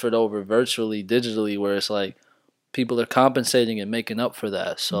transferred over virtually, digitally, where it's like people are compensating and making up for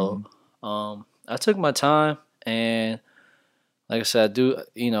that. So I took my time and like I said,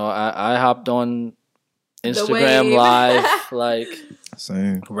 I hopped on Instagram wave. Live like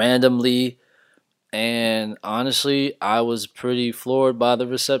Same. randomly And honestly, I was pretty floored by the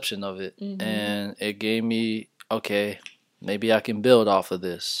reception of it. And it gave me, okay, maybe I can build off of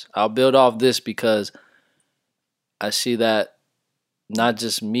this. I'll build off this because I see that not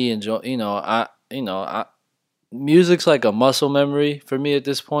just me enjoy, music's like a muscle memory for me at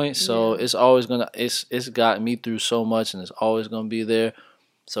this point. So it's always it's gotten me through so much, and it's always gonna be there.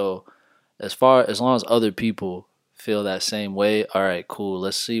 So as long as other people feel that same way, all right, cool,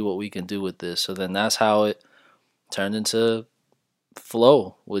 let's see what we can do with this. So then that's how it turned into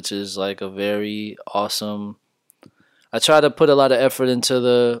Flow, which is like a very awesome. I try to put a lot of effort into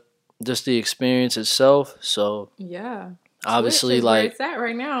the experience itself. So yeah. Obviously, Twitch is like where it's at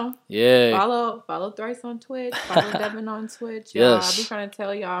right now. Yeah. Follow Thrice on Twitch. Follow Devin on Twitch. Y'all. Yes. I be trying to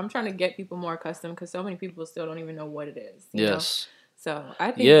tell y'all. I'm trying to get people more accustomed because so many people still don't even know what it is. Yes. So I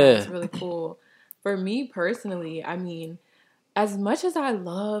think that's really cool. For me personally, I mean, as much as I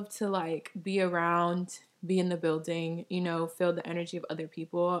love to like be around, be in the building, feel the energy of other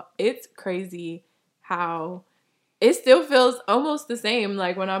people, it's crazy how it still feels almost the same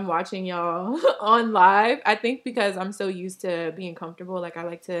like when I'm watching y'all on live. I think because I'm so used to being comfortable. Like I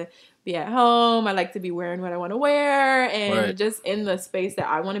like to be at home. I like to be wearing what I want to wear and just in the space that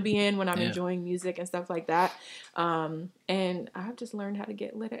I want to be in when I'm enjoying music and stuff like that. And I've just learned how to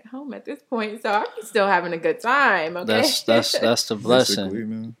get lit at home at this point. So I'm still having a good time. Okay. That's the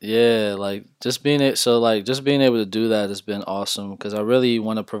blessing. Yeah. Like just being able to do that has been awesome because I really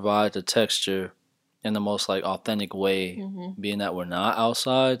want to provide the texture in the most like authentic way, being that we're not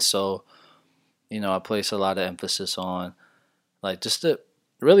outside. So, I place a lot of emphasis on like just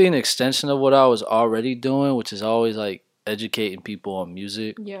really an extension of what I was already doing, which is always like educating people on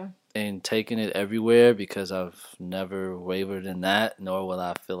music and taking it everywhere because I've never wavered in that, nor will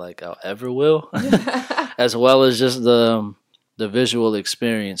I feel like I'll ever will, as well as just the visual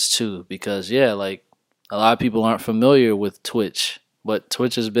experience too, because like a lot of people aren't familiar with Twitch. But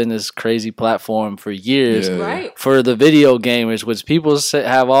Twitch has been this crazy platform for years for the video gamers, which people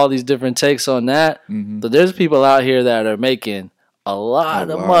have all these different takes on that. But there's people out here that are making a lot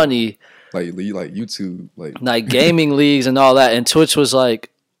of money. Like YouTube. Like gaming leagues and all that. And Twitch was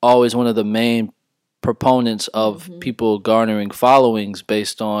like always one of the main proponents of people garnering followings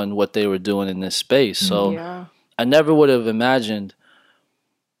based on what they were doing in this space. So I never would have imagined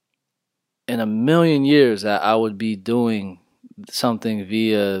in a million years that I would be doing something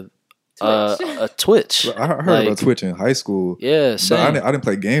via a Twitch. I heard about Twitch in high school. Yeah, same. I didn't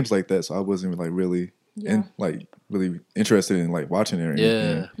play games like that, so I wasn't like really really interested in like watching it.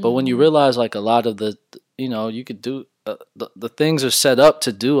 Yeah, but when you realize like a lot of the, you could do the things are set up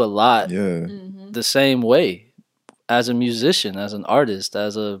to do a lot. The same way as a musician, as an artist,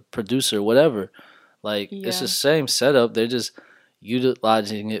 as a producer, whatever. Like it's the same setup. They're just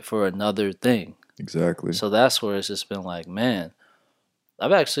utilizing it for another thing. Exactly. So that's where it's just been like, man,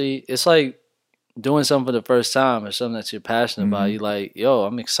 it's like doing something for the first time or something that you're passionate about. You're like, yo,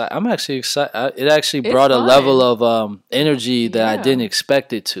 I'm excited. I'm actually excited. It actually brought a level of energy that I didn't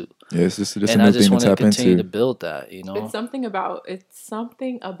expect it to. Yeah, it's just and I just want to continue to build that, It's something about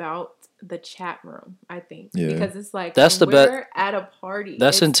the chat room, I think. Yeah. Because it's like we're at a party.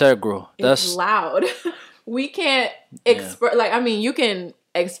 That's integral. That's loud. We can't express you can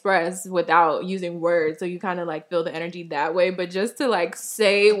express without using words, so you kind of like feel the energy that way, but just to like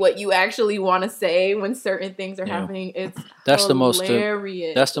say what you actually want to say when certain things are happening, that's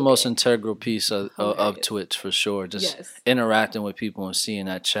hilarious. That's the most integral piece of Twitch for sure, just interacting with people and seeing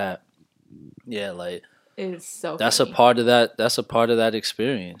that chat. Like it's so that's funny. a part of that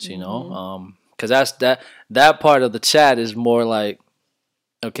experience, because that's that part of the chat is more like,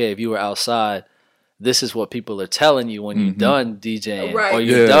 okay, if you were outside, this is what people are telling you when you're done DJing or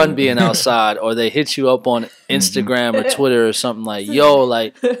you're done being outside, or they hit you up on Instagram or Twitter or something like, yo,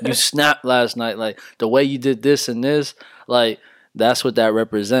 like you snapped last night, like the way you did this and this, like that's what that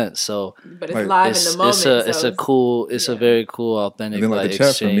represents. So, but it's live in the moment. It's a very cool, authentic. And then like the chat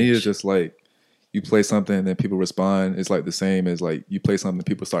exchange. for me is just like you play something and then people respond. It's like the same as like you play something and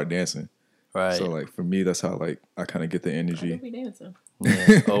people start dancing. Right. So like for me, that's how like I kind of get the energy. Be dancing.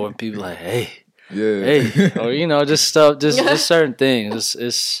 Yeah. Or when people like, hey. Yeah. Hey, or just stuff, just certain things.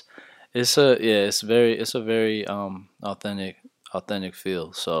 It's a very authentic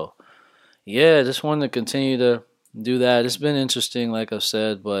feel. So just wanted to continue to do that. It's been interesting, like I've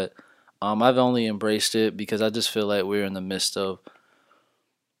said, but I've only embraced it because I just feel like we're in the midst of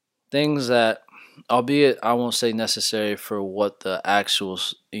things that, albeit I won't say necessary for what the actual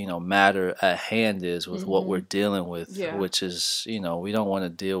matter at hand is with what we're dealing with, which is we don't want to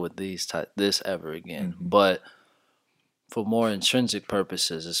deal with this ever again. But for more intrinsic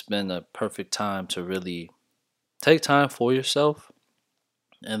purposes, it's been a perfect time to really take time for yourself,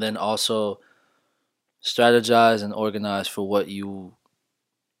 and then also strategize and organize for what you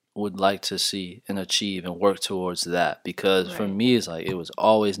would like to see and achieve and work towards that. Because for me, it's like it was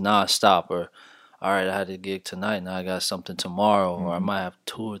always nonstop, or all right, I had a gig tonight, now I got something tomorrow, or I might have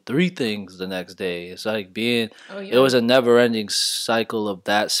 2 or 3 things the next day. It's like it was a never-ending cycle of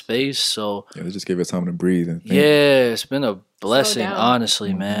that space. So yeah, they just gave it time to breathe and think. Yeah, it's been a blessing,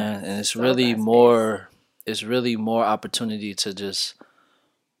 honestly, man. And it's really more, it's really more opportunity to just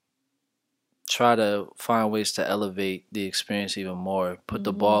try to find ways to elevate the experience even more, put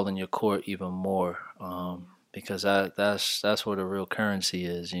the ball in your court even more, because that's where the real currency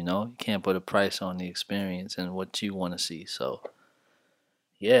is. You know, you can't put a price on the experience and what you want to see. So,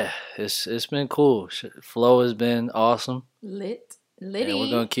 yeah, it's been cool. Flow has been awesome. Litty. And we're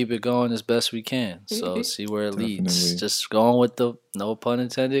gonna keep it going as best we can. So see where it leads. Just going with the, no pun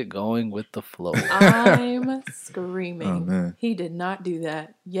intended, going with the flow. I'm screaming. Oh, man. He did not do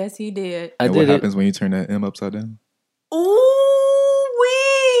that. Yes, he did. And what happens when you turn that M upside down? Ooh,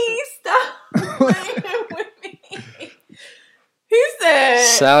 wee! Stop playing with me. He said,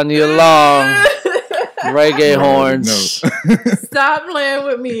 "Sound the alarm, reggae horns." Stop playing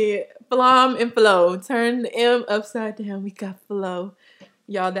with me. Flom and flow. Turn the M upside down. We got flow.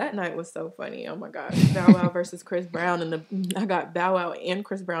 Y'all, that night was so funny. Oh my gosh. Bow Wow versus Chris Brown. I got Bow Wow and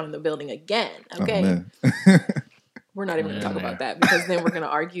Chris Brown in the building again. Okay. Oh, we're not even going to talk about that because then we're going to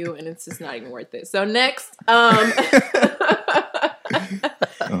argue and it's just not even worth it. So next. Oh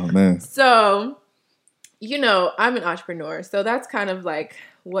man. So, you know, I'm an entrepreneur. So that's kind of like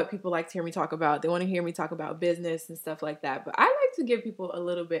what people like to hear me talk about. They want to hear me talk about business and stuff like that. But I like to give people a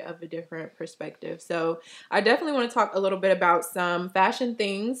little bit of a different perspective. So I definitely want to talk a little bit about some fashion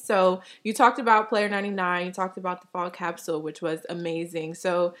things. So you talked about Player 99. You talked about the fall capsule, which was amazing.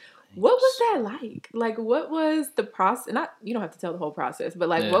 So what was that like? Like, what was the process? Not, you don't have to tell the whole process, but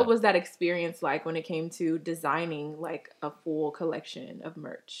like, what was that experience like when it came to designing like a full collection of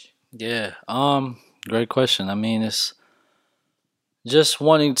merch? Yeah. Great question. I mean, it's just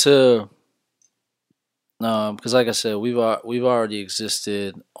wanting to, because like I said, we've already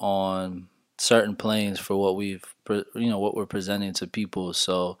existed on certain planes for what what we're presenting to people.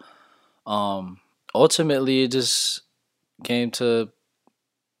 So, ultimately, it just came to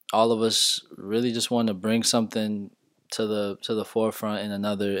all of us really just wanting to bring something to the forefront in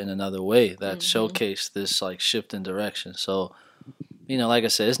another way that showcased this like shift in direction. So, like I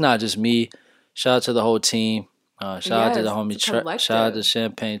said, it's not just me. Shout out to the whole team. Shout out to the homie shout out to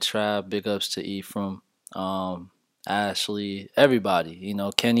Champagne Tribe. Big ups to Ephraim, Ashley, everybody.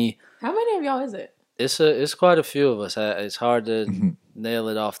 Kenny. How many of y'all is it? It's quite a few of us. It's hard to nail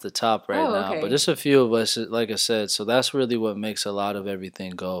it off the top now, but it's a few of us. Like I said, so that's really what makes a lot of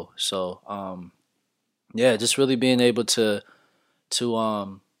everything go. So just really being able to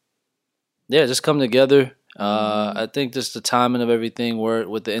just come together. I think just the timing of everything,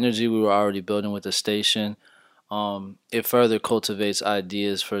 with the energy we were already building with the station. It further cultivates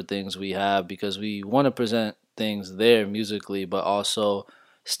ideas for things we have because we want to present things there musically, but also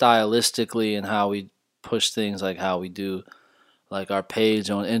stylistically and how we push things, like how we do like our page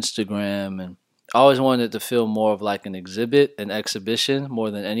on Instagram. And I always wanted it to feel more of like an exhibition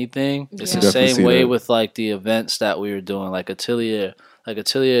more than anything. It's the same way with like the events that we were doing, like Atelier. Like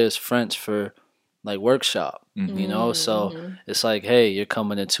Atelier is French for like workshop, so it's like, hey, you're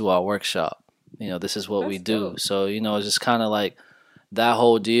coming into our workshop. This is what we do. Dope. So, it's just kind of like that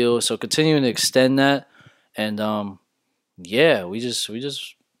whole deal. So continuing to extend that. And, we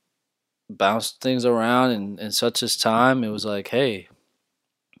just bounced things around in such as time. It was like, hey,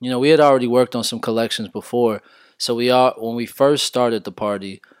 we had already worked on some collections before. So when we first started the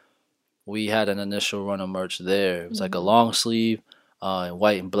party, we had an initial run of merch there. It was like a long sleeve in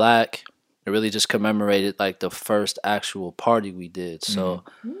white and black. It really just commemorated like the first actual party we did. So,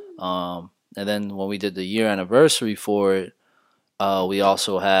 and then when we did the year anniversary for it, we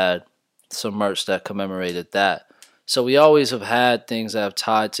also had some merch that commemorated that. So we always have had things that have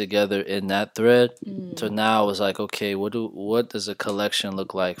tied together in that thread. So now it was like, okay, what does a collection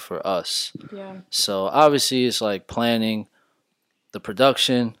look like for us? Yeah. So obviously it's like planning the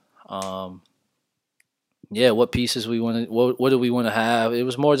production. What pieces we want to, what do we want to have? It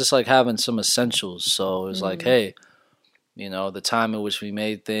was more just like having some essentials. So it was like, hey, the time in which we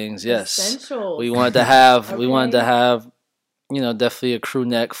made things. Yes, essentials. We wanted to have, definitely a crew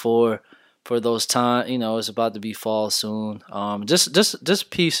neck for those time. It's about to be fall soon. Just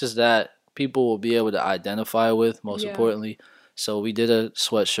pieces that people will be able to identify with. Most importantly, so we did a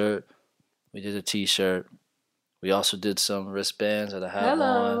sweatshirt, we did a t-shirt, We also did some wristbands that I have on.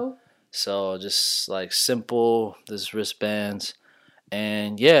 Hello. So just like simple, this wristbands.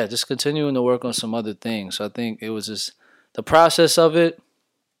 And yeah, just continuing to work on some other things. So I think it was just the process of it.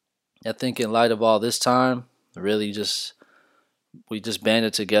 I think in light of all this time, really we just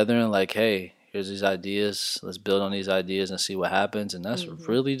banded together and like, hey, here's these ideas. Let's build on these ideas and see what happens. And that's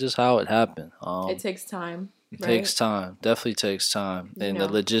really just how it happened. It takes time. It takes time. Definitely takes time. And the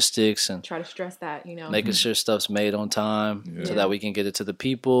logistics and try to stress that, making sure stuff's made on time so that we can get it to the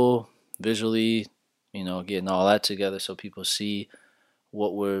people visually, getting all that together so people see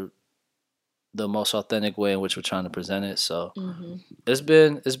what we're the most authentic way in which we're trying to present it. So it's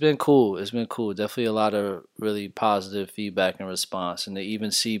been cool. It's been cool. Definitely a lot of really positive feedback and response. And to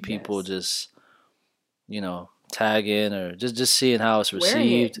even see people just, tag in or just seeing how it's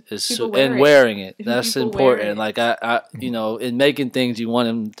received wearing it. That's important. Like I in making things, you want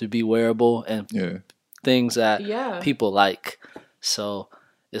them to be wearable and things that people like. So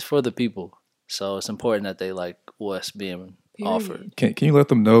it's for the people. So it's important that they like what's being offered. Can you let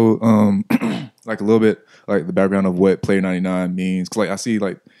them know like a little bit like the background of what Player 99 means? Cause like I see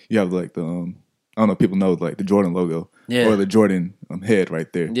like you have like the I don't know if people know like the Jordan logo or the Jordan head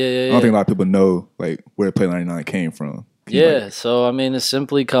right there. I don't think a lot of people know like where Player 99 came from. So I mean it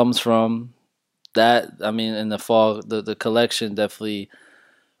simply comes from that. I mean in the fall the collection definitely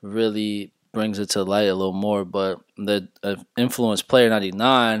really brings it to light a little more, but the influence Player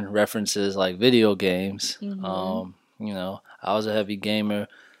 99 references like video games. I was a heavy gamer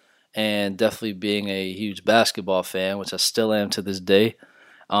and definitely being a huge basketball fan, which I still am to this day.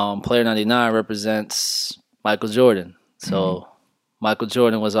 Player 99 represents Michael Jordan. So Michael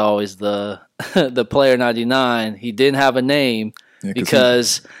Jordan was always the Player 99. He didn't have a name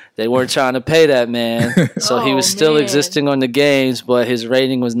because they weren't trying to pay that man. So he was still existing on the games, but his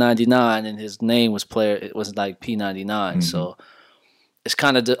rating was 99 and his name was it was like P99. So it's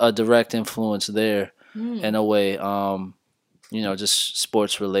kind of a direct influence there in a way. Just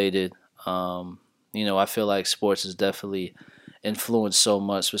sports related. I feel like sports is definitely influenced so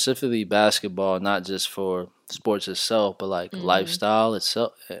much, specifically basketball, not just for sports itself, but like lifestyle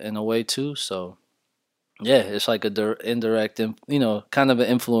itself in a way too. So yeah, it's like a indirect, kind of an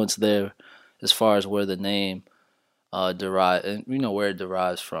influence there as far as where the name derive and where it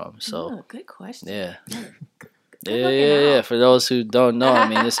derives from. So good question. Yeah. Yeah. For those who don't know, I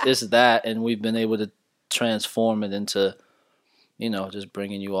mean, it's that, and we've been able to transform it into, just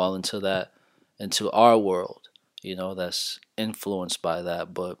bringing you all into our world, that's influenced by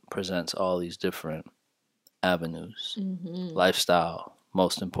that, but presents all these different avenues, lifestyle,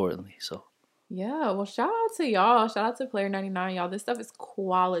 most importantly. So. Yeah, well, shout out to y'all. Shout out to Player 99, y'all. This stuff is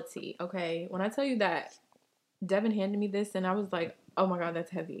quality, okay? When I tell you that Devin handed me this, and I was like, oh my God,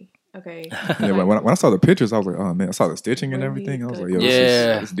 that's heavy. Okay. When I saw the pictures, I was like, oh man, I saw the stitching and everything. I was like, yo,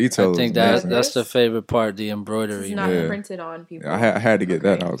 this detail. I think that's the favorite part, the embroidery. It's not printed on people. I had to get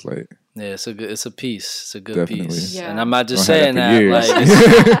that. I was like, yeah, it's a piece. It's a good piece. Yeah. And I'm not just saying that. I'm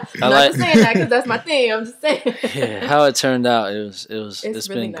not just saying that because that's my thing. I'm just saying. Yeah, how it turned out, it's really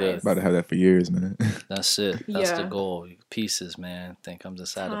been nice. good. About to have that for years, man. That's it. That's the goal. Pieces, man. I think I'm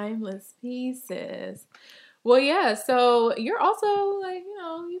just out of timeless pieces. Well, yeah. So you're also like,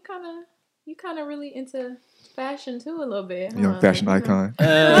 you kind of really into fashion too a little bit. Huh? Fashion icon.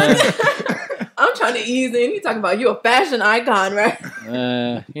 I'm trying to ease in. You talking about you a fashion icon, right?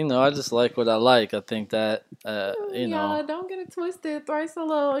 I just like what I like. I think that Y'all don't get it twisted. Thrice a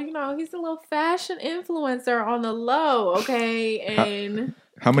little, he's a little fashion influencer on the low, okay? And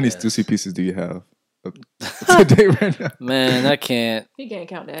how many Stussy pieces do you have today right now? Man, I can't. You can't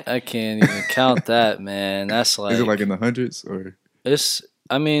count that. I can't even count that, man. That's like. Is it like in the hundreds or? It's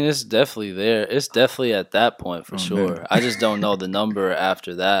definitely there. It's definitely at that point for sure. Man. I just don't know the number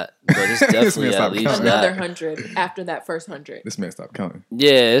after that, but it's definitely at least another 100 after that first 100. This man stopped counting.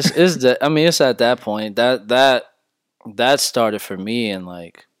 Yeah, it's at that point that started for me in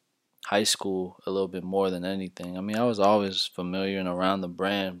like high school a little bit more than anything. I mean, I was always familiar and around the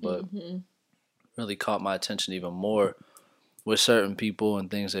brand, but really caught my attention even more with certain people and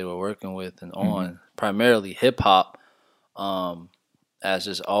things they were working with and on primarily hip hop. As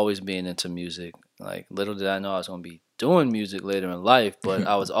just always being into music. Like, little did I know I was going to be doing music later in life, but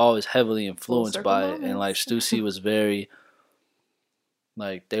I was always heavily influenced by it. And, like, Stussy was very,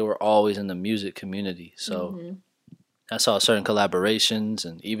 like, they were always in the music community. So I saw certain collaborations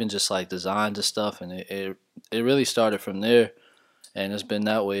and even just, like, designs and stuff. And it really started from there. And it's been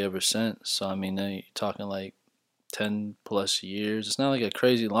that way ever since. So, I mean, you're talking, like, 10 plus years. It's not like a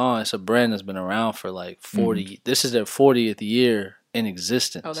crazy long. It's a brand that's been around for, like, 40. This is their 40th year in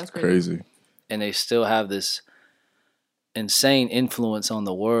existence. Oh, that's crazy. And they still have this insane influence on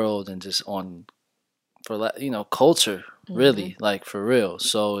the world and just on culture, really, like for real.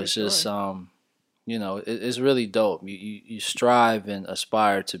 So it's just it's really dope. You strive and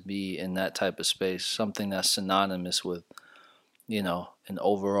aspire to be in that type of space, something that's synonymous with an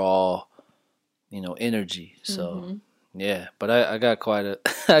overall energy. So yeah, but I got quite a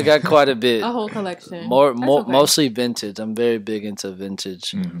I got quite a bit. A whole collection. Mostly vintage. I'm very big into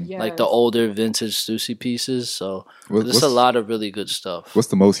vintage, like the older vintage Stussy pieces. So there's a lot of really good stuff. What's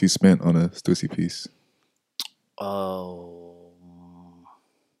the most you spent on a Stussy piece? Oh,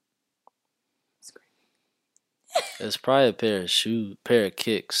 it's probably a pair of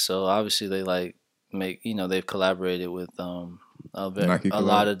kicks. So obviously they they've collaborated with a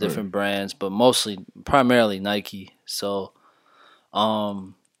lot of different brands, but primarily Nike. So,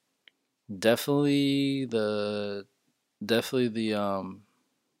 definitely the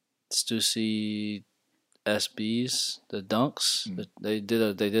Stussy SBs, the Dunks. They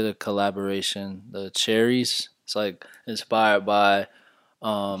did a collaboration. The cherries. It's like inspired by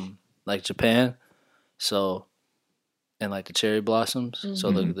like Japan. So, and like the cherry blossoms.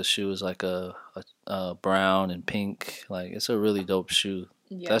 So the shoe is like a brown and pink. Like it's a really dope shoe.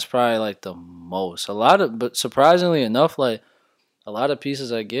 Yeah. That's probably like the most. But surprisingly enough, like a lot of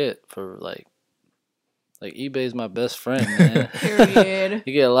pieces I get for like eBay's my best friend, man. Period.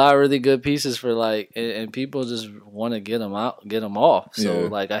 You get a lot of really good pieces for like, and people just want to get them off. So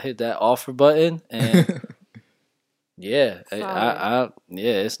like I hit that offer button and. Yeah,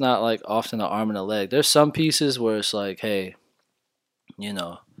 it's not like often an arm and a leg. There's some pieces where it's like, hey,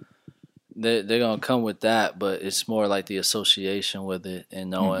 they're gonna come with that, but it's more like the association with it and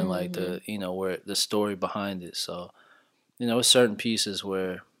knowing like the where the story behind it. So, it's certain pieces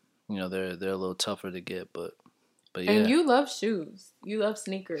where they're a little tougher to get, but yeah. And you love shoes, you love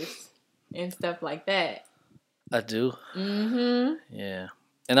sneakers and stuff like that. I do. Yeah.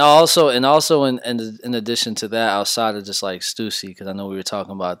 And also in addition to that, outside of just like Stussy, because I know we were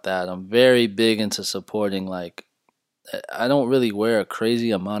talking about that, I'm very big into supporting. Like, I don't really wear a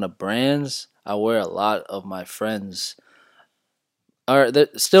crazy amount of brands. I wear a lot of my friends, they're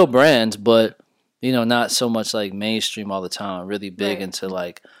still brands, but not so much like mainstream all the time. I'm really big into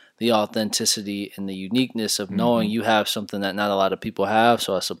like the authenticity and the uniqueness of knowing you have something that not a lot of people have.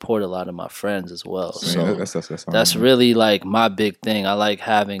 So I support a lot of my friends as well. So that's really like my big thing. I like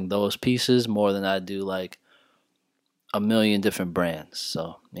having those pieces more than I do like a million different brands.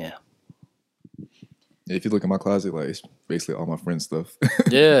 So yeah. If you look at my closet, like it's basically all my friends' stuff.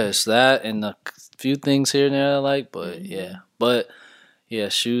 Yeah, it's that and a few things here and there I like, but yeah,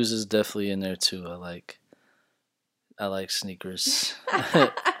 shoes is definitely in there too. I like sneakers.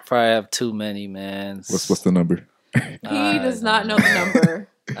 Probably have too many, man. What's the number? He does not know the number.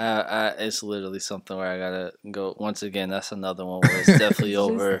 It's literally something where I gotta go. Once again, that's another one where it's definitely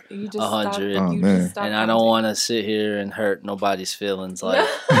over 100. And I don't want to sit here and hurt nobody's feelings. Like,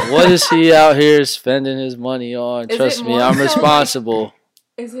 what is he out here spending his money on? Trust me, I'm responsible.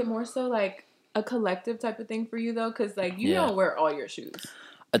 Is it more so like a collective type of thing for you though? Because like you don't wear all your shoes.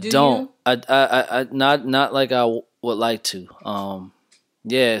 I don't. I not like I would like to.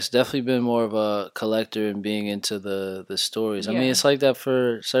 Yeah, it's definitely been more of a collector and being into the stories. I mean, it's like that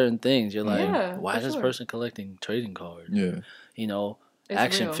for certain things. You're like, why is this person collecting trading cards? Yeah.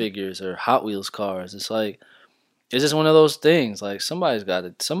 Action figures or Hot Wheels cars. It's like, it's just one of those things. Like somebody's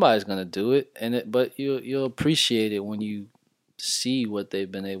gonna do it, but you'll appreciate it when you see what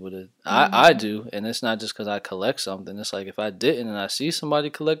they've been able to. I do, and it's not just because I collect something. It's like if I didn't and I see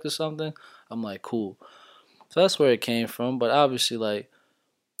somebody collected something, I'm like, cool. So that's where it came from. But obviously, like,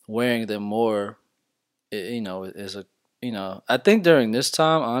 wearing them more, is I think during this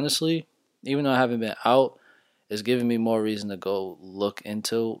time, honestly, even though I haven't been out, it's giving me more reason to go look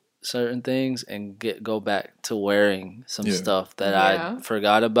into certain things and go back to wearing some stuff that I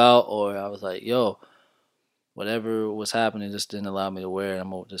forgot about, or I was like, yo, whatever was happening just didn't allow me to wear it. I'm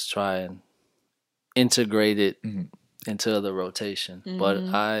gonna just try and integrate it into the rotation. But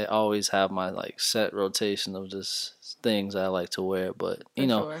I always have my like set rotation of just things I like to wear, but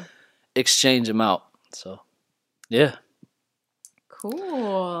exchange them out. So yeah,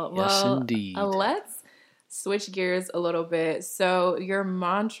 cool. Yes, indeed. Let's switch gears a little bit. So your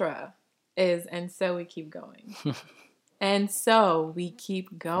mantra is, and so we keep going. And so we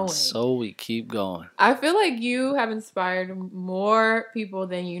keep going. So we keep going. I feel like you have inspired more people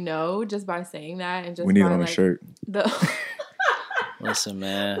than you know just by saying that, and just we need it on a shirt. Listen,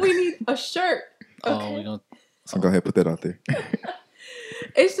 man, we need a shirt. Okay? Oh, we gonna. So go ahead, put that out there.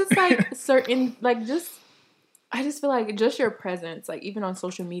 It's just like certain, like just I just feel like just your presence, like even on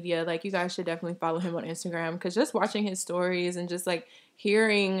social media, like you guys should definitely follow him on Instagram because just watching his stories and just like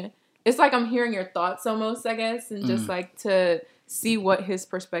hearing, it's like I'm hearing your thoughts almost, I guess, and just like to see what his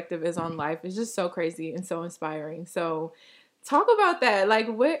perspective is on life is just so crazy and so inspiring. So talk about that. Like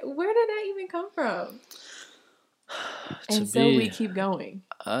where did that even come from? And so we keep going.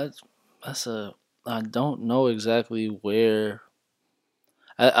 I don't know exactly where.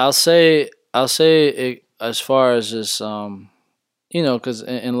 I'll say it as far as just because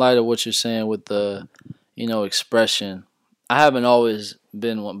in light of what you're saying with the expression, I haven't always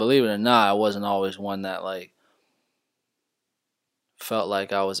been one. Believe it or not, I wasn't always one that like felt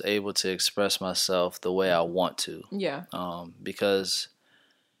like I was able to express myself the way I want to. Yeah. Because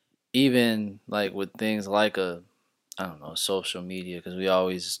even like with things like I don't know, social media, because we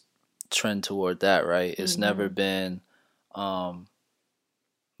always trend toward that, right? It's never been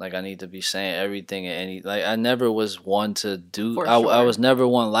like I need to be saying everything and like I never was one to do. For I sure. was never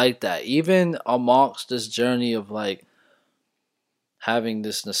one like that. Even amongst this journey of like having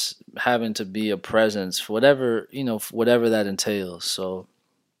to be a presence for whatever whatever that entails. So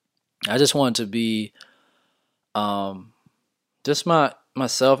I just want to be just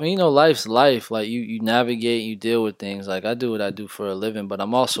myself. And life's life. Like you navigate, you deal with things. Like I do what I do for a living, but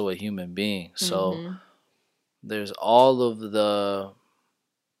I'm also a human being. So there's all of the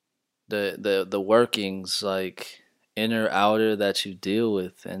workings, like inner, outer, that you deal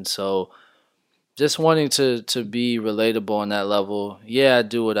with. And so just wanting to be relatable on that level. Yeah, I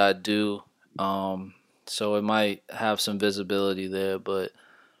do what I do. So it might have some visibility there, but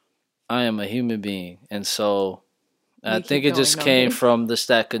I am a human being. And so I think it just came from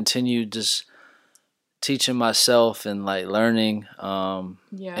that continued just teaching myself and like learning.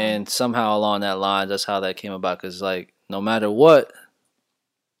 And somehow along that line, that's how that came about. Cause like, no matter what,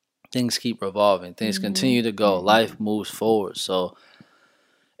 things keep revolving. Things continue to go. Life moves forward. So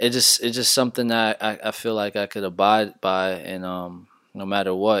it's just something that I feel like I could abide by. And no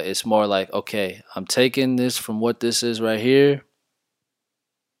matter what, it's more like, okay, I'm taking this from what this is right here.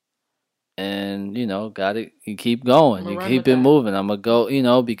 And, you keep going. You keep it moving. I'm going to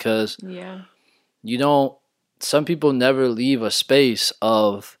go, because some people never leave a space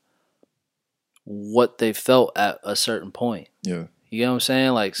of what they felt at a certain point. Yeah. You get what I'm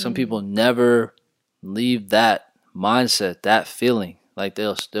saying? Like some people never leave that mindset, that feeling. Like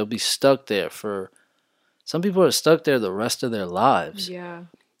they'll be stuck there some people are stuck there the rest of their lives. Yeah.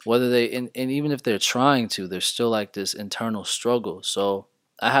 Whether and even if they're trying to, there's still like this internal struggle. So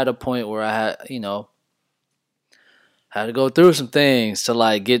I had a point where I had, had to go through some things to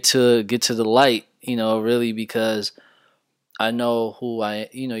like get to the light, really, because I know who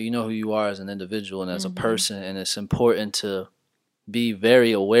you know who you are as an individual and as a person, and it's important to be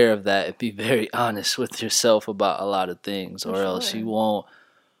very aware of that and be very honest with yourself about a lot of things, or else you won't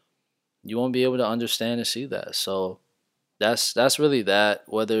be able to understand and see that. So that's really that.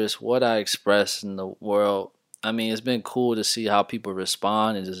 Whether it's what I express in the world, I mean, it's been cool to see how people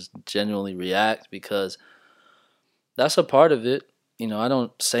respond and just genuinely react, because that's a part of it. I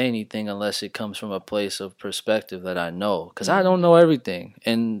don't say anything unless it comes from a place of perspective that I know, because I don't know everything,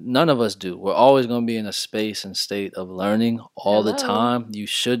 and none of us do. We're always going to be in a space and state of learning all the time. You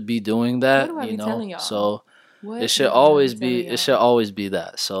should be doing that, what do I be telling y'all? So it should always be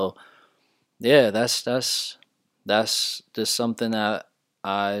that. So yeah, that's just something that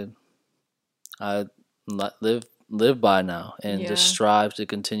I live by now, and just strive to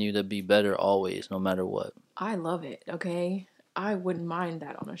continue to be better always, no matter what. I love it. Okay. I wouldn't mind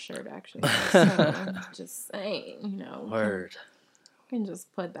that on a shirt, actually. So, I'm just saying, Word. I can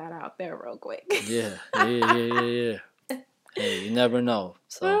just put that out there real quick. Yeah. Hey, you never know.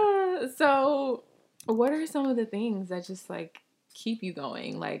 So, what are some of the things that just, like, keep you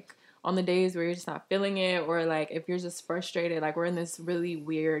going? Like, on the days where you're just not feeling it, or, like, if you're just frustrated. Like, we're in this really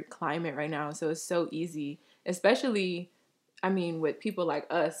weird climate right now, so it's so easy, especially... I mean, with people like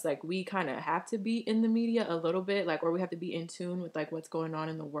us, like, we kind of have to be in the media a little bit, like, or we have to be in tune with, like, what's going on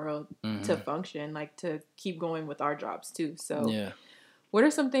in the world to function, like, to keep going with our jobs, too. So, what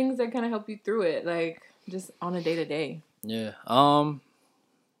are some things that kind of help you through it, like, just on a day-to-day? Yeah.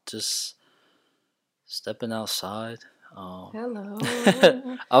 Just stepping outside. Hello.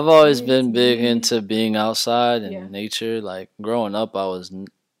 I've always been big into being outside and nature. Like, growing up,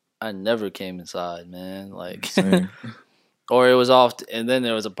 I never came inside, man. Like... Or it was off, and then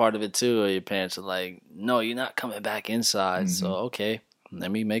there was a part of it too where your parents are like, "No, you're not coming back inside." So okay, let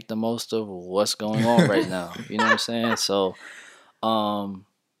me make the most of what's going on right now. You know what I'm saying? So, I've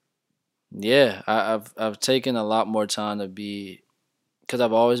taken a lot more time to be, because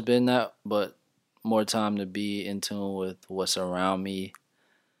I've always been that, but more time to be in tune with what's around me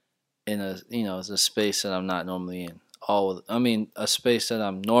in it's a space that I'm not normally in. A space that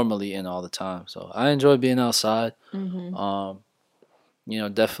I'm normally in all the time. So I enjoy being outside.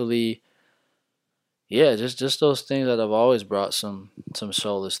 Definitely, yeah, just those things that have always brought some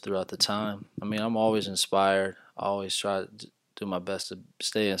solace throughout the time. I mean, I'm always inspired. I always try to do my best to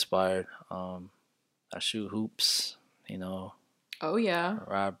stay inspired. I shoot hoops, Oh yeah.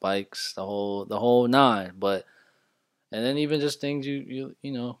 ride bikes, the whole nine. But and then even just things you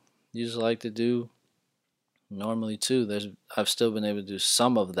just like to do normally too. I've still been able to do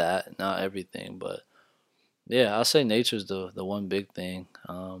some of that, not everything, but yeah, I'll say nature's the one big thing,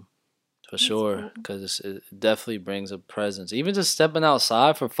 for sure, because it definitely brings a presence. Even just stepping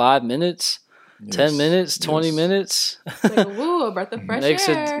outside for 5 minutes, 10 minutes, 20 minutes, like, woo, a breath of fresh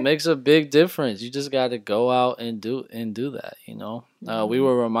air. Makes a big difference. You just got to go out and do that. We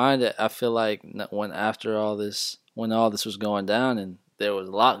were reminded. I feel like when all this was going down and there was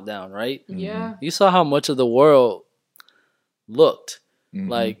lockdown, right? Yeah. You saw how much of the world looked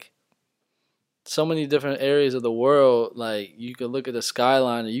like. So many different areas of the world, like you could look at the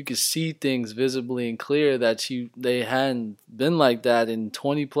skyline and you could see things visibly and clear that they hadn't been like that in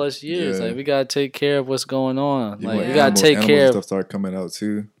 20 plus years. Yeah. Like we gotta take care of what's going on. Even Like we gotta take care of stuff started coming out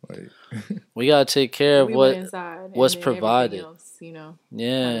too. Like we gotta take care of what's provided. Else,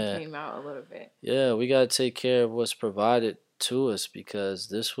 yeah, came out a little bit. Yeah, we gotta take care of what's provided to us because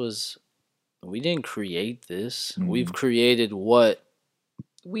we didn't create this. We've created what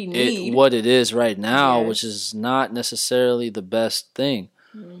we need what it is right now, yes. which is not necessarily the best thing.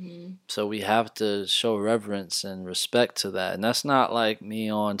 So we have to show reverence and respect to that. And that's not like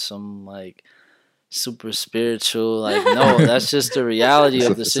me on some like super spiritual, like no, that's just the reality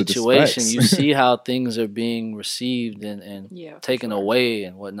of the situation. You see how things are being received and taken away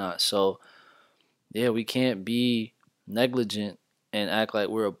and whatnot. So yeah, we can't be negligent and act like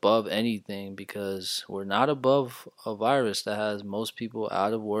we're above anything because we're not above a virus that has most people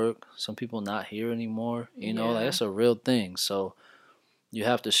out of work, some people not here anymore. Like that's a real thing. So you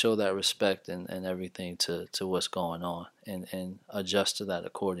have to show that respect and everything to what's going on and adjust to that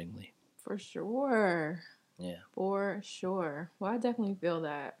accordingly. For sure. Yeah. For sure. Well, I definitely feel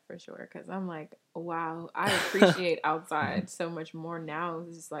that for sure because I'm like, wow, I appreciate outside so much more now.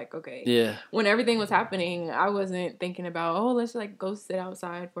 It's just like, okay. Yeah. When everything was happening, I wasn't thinking about, oh, let's like go sit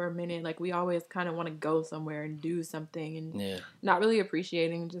outside for a minute. Like we always kind of want to go somewhere and do something and not really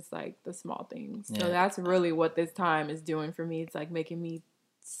appreciating just like the small things. So that's really what this time is doing for me. It's like making me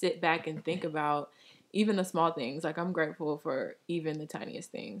sit back and think about even the small things. Like I'm grateful for even the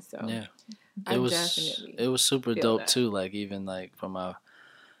tiniest things. So yeah. It was super dope too. Like even like for my,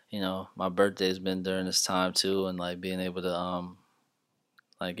 my birthday's been during this time too, and like being able to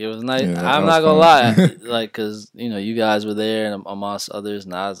like it was nice. Yeah, I'm not gonna lie, like because you guys were there and amongst others,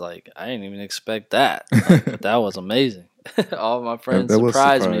 and I was like I didn't even expect that. Like, but that was amazing. All my friends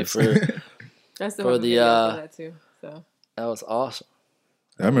surprised me for that's the for one the that too. So that was awesome.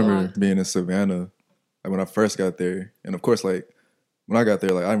 I remember being in Savannah, like when I first got there, and of course like. When I got there,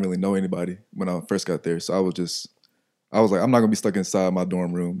 like I didn't really know anybody when I first got there, so I was like, I'm not gonna be stuck inside my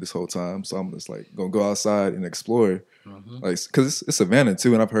dorm room this whole time. So I'm just like gonna go outside and explore, like because it's Savannah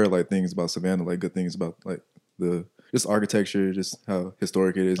too, and I've heard like things about Savannah, like good things about like the just architecture, just how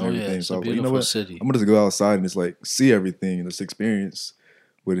historic it is and everything. Yeah, so I was like, you know what, city. I'm gonna just go outside and just like see everything and just experience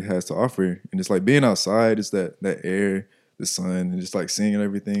what it has to offer, and just like being outside, just that air, the sun, and just like seeing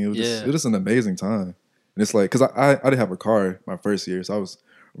everything. It was just an amazing time. And it's like, because I didn't have a car my first year, so I was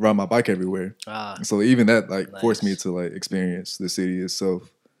riding my bike everywhere. So even that like forced me to like experience the city itself.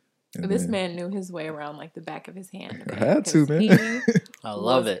 And this man knew his way around like the back of his hand. Okay? I had to, man. I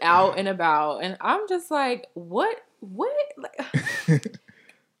love it. Out and about, and I'm just like, what? Like,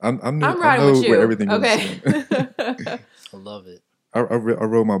 I'm riding with you. Where everything is. Okay. I love it. I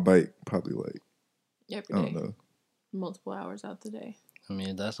rode my bike probably like every day. I don't know, multiple hours out the day. I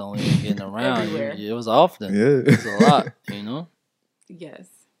mean, that's only getting around. It was often. Yeah. It was a lot, Yes.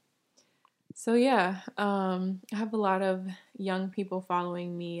 So, yeah, I have a lot of young people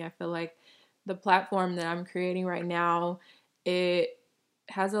following me. I feel like the platform that I'm creating right now, it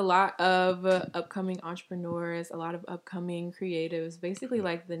has a lot of upcoming entrepreneurs, a lot of upcoming creatives, basically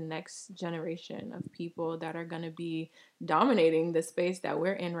like the next generation of people that are going to be dominating the space that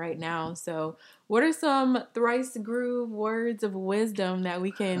we're in right now. So what are some Thrice Groove words of wisdom that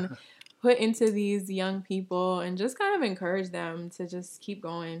we can put into these young people and just kind of encourage them to just keep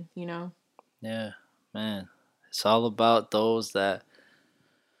going, Yeah, man. It's all about those that,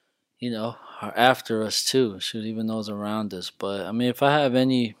 are after us too. Shoot, even those around us. But I mean, if I have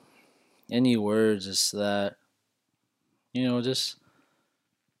any any words is that, just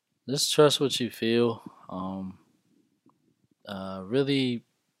trust what you feel. Really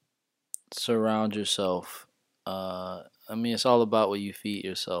surround yourself. It's all about what you feed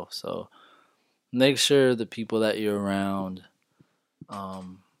yourself. So make sure the people that you're around,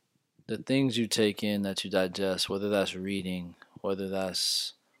 um, the things you take in that you digest, whether that's reading, whether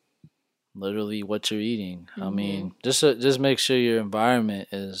that's literally what you're eating. Just make sure your environment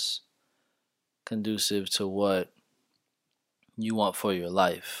is conducive to what you want for your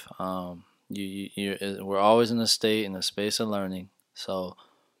life. We're always in a space of learning. So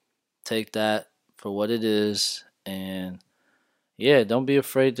take that for what it is, and yeah, don't be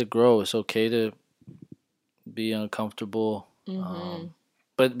afraid to grow. It's okay to be uncomfortable.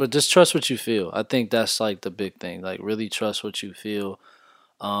 But just trust what you feel. I think that's like the big thing. Like really trust what you feel,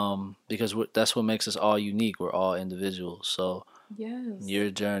 because that's what makes us all unique. We're all individuals. So Yes.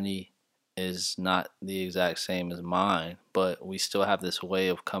 your journey is not the exact same as mine, but we still have this way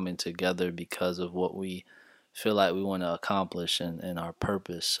of coming together because of what we feel like we want to accomplish and our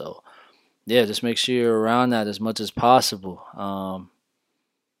purpose. So yeah, just make sure you're around that as much as possible.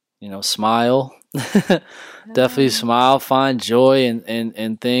 Smile. Definitely smile. Find joy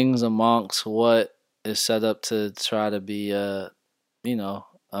in things amongst what is set up to try to be a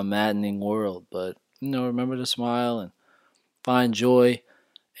maddening world. But remember to smile and find joy,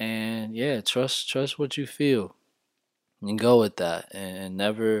 and yeah, trust what you feel, and go with that, and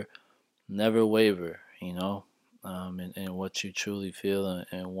never waver. In what you truly feel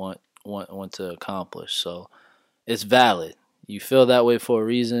and want to accomplish. So it's valid. You feel that way for a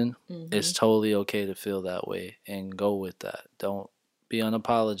reason. It's totally okay to feel that way and go with that. Don't be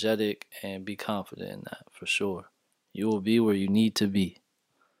unapologetic and be confident in that for sure. You will be where you need to be,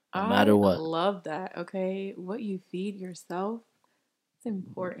 no matter what. I love that. Okay, what you feed yourself, it's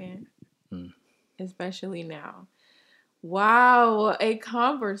important, especially now. Wow, a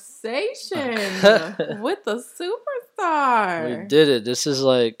conversation with the superstar. We did it.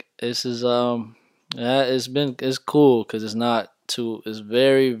 Yeah, it's cool because it's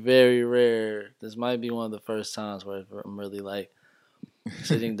very, very rare. This might be one of the first times where I'm really like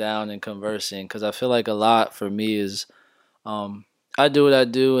sitting down and conversing, because I feel like a lot for me is, I do what I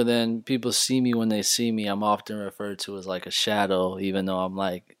do, and then people see me. When they see me, I'm often referred to as like a shadow, even though I'm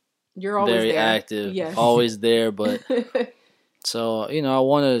like you're always very there. active, yes. always there. But so I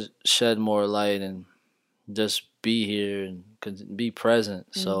want to shed more light and just be here and be present.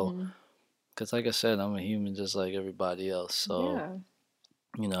 So, because like I said, I'm a human just like everybody else. So,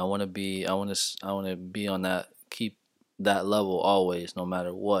 I want to be on that, keep that level always, no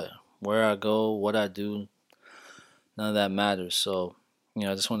matter what, where I go, what I do, none of that matters. So,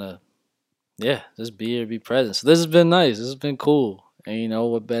 I just want to, just be here, be present. So this has been nice. This has been cool. And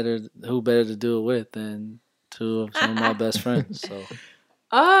who better to do it with than two of some of my best friends. So.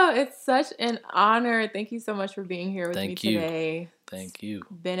 Oh, it's such an honor. Thank you so much for being here with me today. Thank you.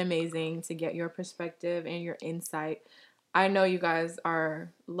 It's been amazing to get your perspective and your insight. I know you guys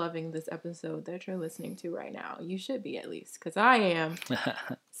are loving this episode that you're listening to right now. You should be, at least, because I am.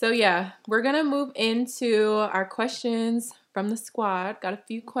 So yeah, we're going to move into our questions from the squad. Got a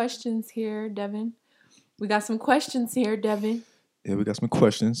few questions here, Devin. We got some questions here, Devin. Yeah, we got some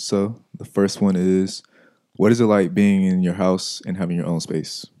questions. So the first one is, what is it like being in your house and having your own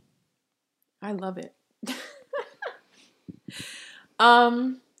space? I love it.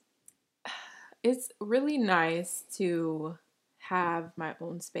 It's really nice to have my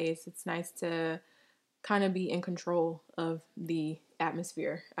own space. It's nice to kind of be in control of the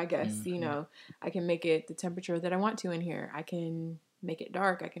atmosphere, I guess. I can make it the temperature that I want to in here. I can make it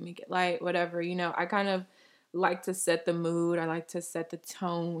dark. I can make it light, whatever. I kind of like to set the mood. I like to set the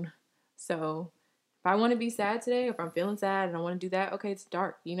tone. So if I want to be sad today, if I'm feeling sad and I want to do that, okay, it's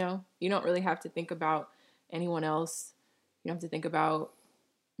dark, You don't really have to think about anyone else. You don't have to think about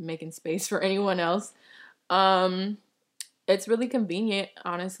making space for anyone else. It's really convenient,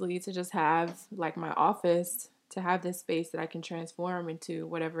 honestly, to just have like my office, to have this space that I can transform into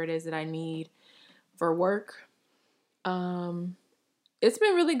whatever it is that I need for work. It's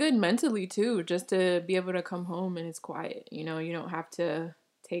been really good mentally too, just to be able to come home and it's quiet. You don't have to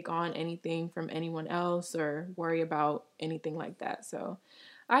take on anything from anyone else or worry about anything like that. So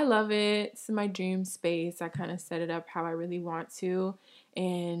I love it. It's my dream space. I kind of set it up how I really want to.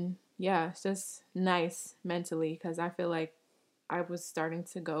 And yeah, it's just nice mentally, because I feel like I was starting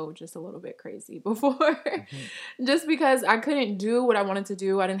to go just a little bit crazy before. Just because I couldn't do what I wanted to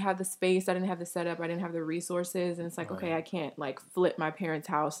do. I didn't have the space. I didn't have the setup. I didn't have the resources. And it's like, okay, I can't like flip my parents'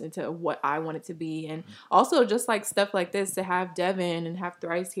 house into what I want it to be. And also just like stuff like this, to have Devin and have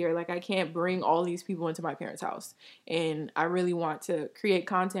Thrice here, like I can't bring all these people into my parents' house. And I really want to create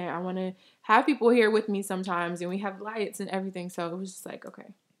content. I want to have people here with me sometimes, and we have lights and everything. So it was just like,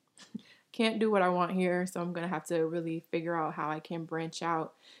 okay, can't do what I want here, so I'm going to have to really figure out how I can branch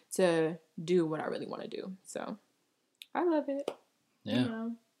out to do what I really want to do. So I love it. Yeah. You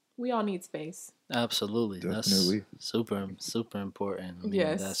know, we all need space. Absolutely. Definitely. That's super important. I mean,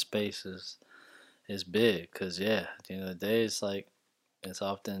 Yes. that space is big because, yeah, at the end of the day, it's like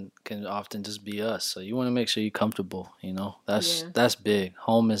can often just be us. So you want to make sure you're comfortable, you know? That's big.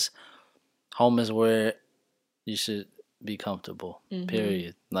 Home is where you should be comfortable.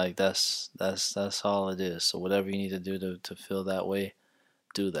 Period. Like that's all it is. So whatever you need to do to feel that way,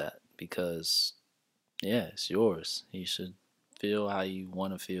 do that, because yeah, it's yours. You should feel how you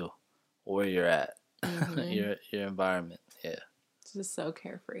want to feel, where you're at, your environment. Yeah, It's just so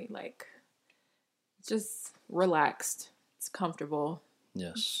carefree, like just relaxed. It's comfortable.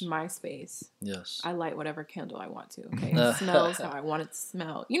 yes, It's my space. yes. I light whatever candle I want to. Okay, it smells how I want it to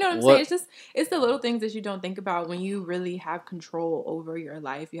smell. You know what I'm saying? It's the little things that you don't think about when you really have control over your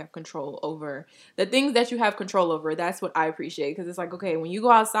life. You have control over the things that you have control over. That's what I appreciate, because it's like, okay, when you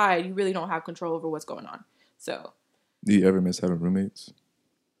go outside, you really don't have control over what's going on. So, Do you ever miss having roommates?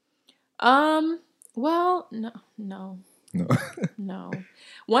 well, no. No.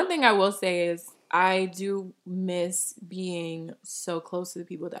 One thing I will say is I do miss being so close to the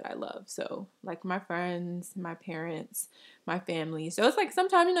people that I love. So, like my friends, my parents, my family. So it's like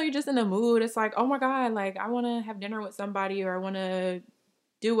sometimes, you know, you're just in a mood. It's like, oh my God, like I want to have dinner with somebody, or I want to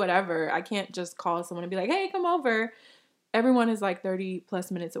do whatever. I can't just call someone and be like, hey, come over. Everyone is like 30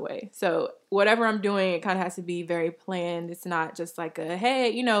 plus minutes away. So whatever I'm doing, it kind of has to be very planned. It's not just like a, hey,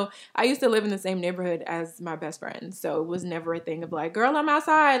 you know, I used to live in the same neighborhood as my best friend. So it was never a thing of like, girl, I'm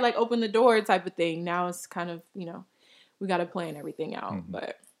outside, like open the door type of thing. Now it's kind of, you know, we got to plan everything out.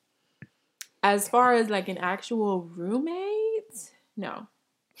 But as far as like an actual roommate, no.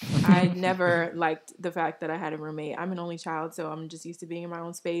 I never liked the fact that I had a roommate. I'm an only child, so I'm just used to being in my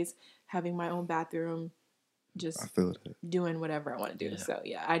own space, having my own bathroom, just I feel that. doing whatever I want to do. Yeah. So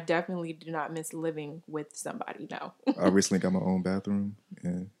yeah, I definitely do not miss living with somebody. No. I recently got my own bathroom,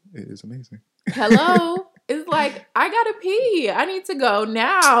 and it is amazing. Hello. It's like, I gotta pee. I need to go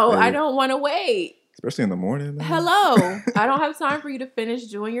now. Hey. I don't want to wait. Especially in the morning. Man. Hello. I don't have time for you to finish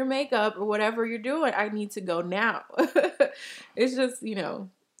doing your makeup or whatever you're doing. I need to go now. It's just, you know,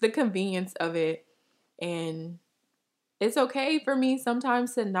 the convenience of it. And it's okay for me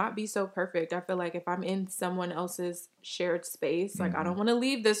sometimes to not be so perfect. I feel like if I'm in someone else's shared space, like I don't want to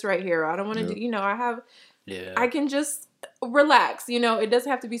leave this right here. I don't want to do, you know, I can just relax. You know, it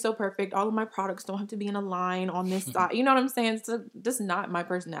doesn't have to be so perfect. All of my products don't have to be in a line on this side. You know what I'm saying? It's just not my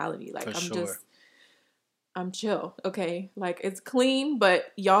personality. Like I'm chill. Okay. Like it's clean,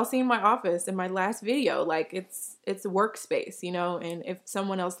 but y'all seen my office in my last video. Like it's workspace, you know, and if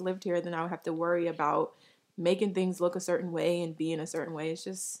someone else lived here, then I would have to worry about making things look a certain way and be in a certain way. It's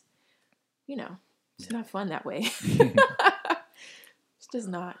just, you know, it's not fun that way. It's just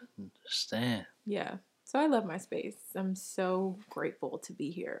not. Understand. Yeah. So I love my space. I'm so grateful to be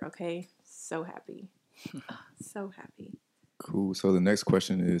here. Okay. So happy. So happy. Cool. So the next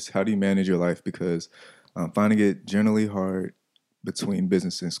question is, how do you manage your life? Because I'm finding it generally hard between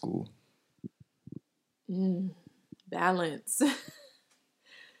business and school. Balance.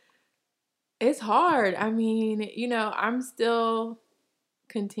 It's hard. I mean, you know, I'm still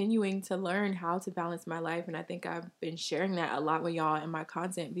continuing to learn how to balance my life. And I think I've been sharing that a lot with y'all in my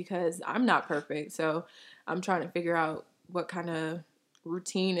content because I'm not perfect. So I'm trying to figure out what kind of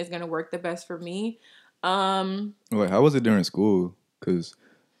routine is going to work the best for me. Wait, how was it during school? Because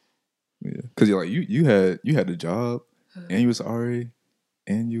you're like you had a job and you was RA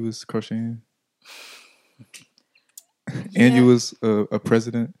and you was crocheting and you was a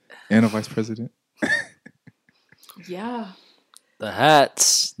president and a vice president. Yeah. The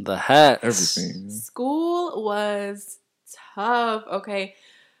hats. Everything. School was tough. Okay.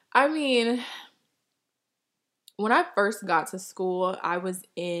 I mean, when I first got to school, I was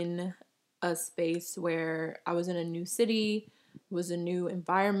in a space where I was in a new city. It was a new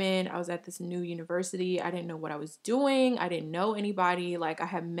environment. I was at this new university. I didn't know what I was doing. I didn't know anybody. Like I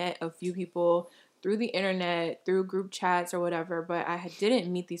had met a few people through the internet, through group chats or whatever, but I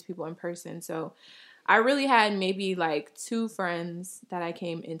didn't meet these people in person. So I really had maybe like 2 friends that I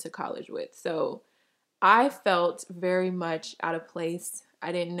came into college with. So I felt very much out of place.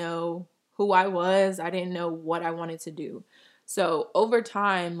 I didn't know who I was. I didn't know what I wanted to do. So over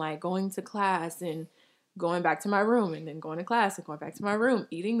time, like going to class and going back to my room and then going to class and going back to my room,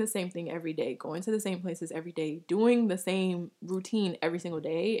 eating the same thing every day, going to the same places every day, doing the same routine every single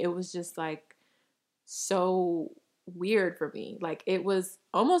day, it was just like so weird for me. Like it was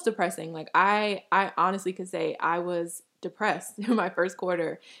almost depressing. Like I honestly could say I was depressed in my first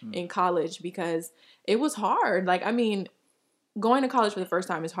quarter in college because it was hard. Like, I mean, going to college for the first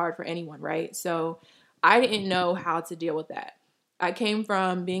time is hard for anyone, right? So I didn't know how to deal with that. I came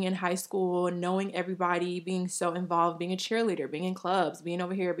from being in high school, knowing everybody, being so involved, being a cheerleader, being in clubs, being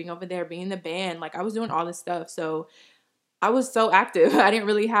over here, being over there, being in the band. Like I was doing all this stuff. So I was so active. I didn't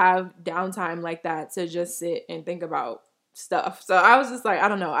really have downtime like that to just sit and think about stuff. So I was just like, I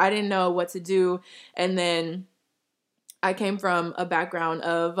don't know. I didn't know what to do. And then I came from a background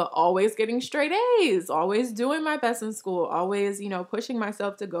of always getting straight A's, always doing my best in school, always, pushing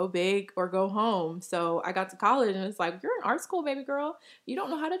myself to go big or go home. So I got to college and it's like, you're in art school, baby girl. You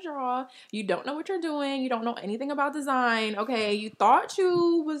don't know how to draw. You don't know what you're doing. You don't know anything about design. Okay, you thought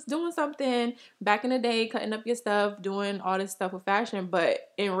you was doing something back in the day, cutting up your stuff, doing all this stuff with fashion.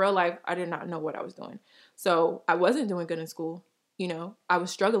 But in real life, I did not know what I was doing. So I wasn't doing good in school. I was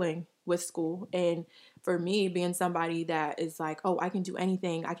struggling with school. And for me, being somebody that is like, oh, I can do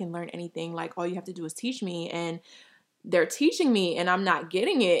anything, I can learn anything, like all you have to do is teach me, and they're teaching me and I'm not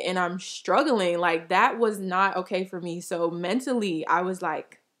getting it and I'm struggling, like that was not okay for me. So mentally, I was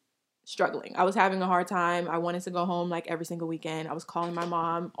like struggling. I was having a hard time. I wanted to go home like every single weekend. I was calling my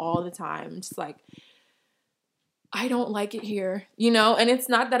mom all the time, just like, I don't like it here, and it's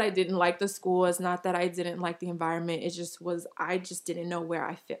not that I didn't like the school. It's not that I didn't like the environment. It just was, I just didn't know where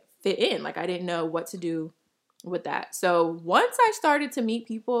I fit in. Like I didn't know what to do with that. So once I started to meet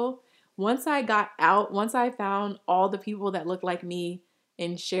people, once I got out, once I found all the people that looked like me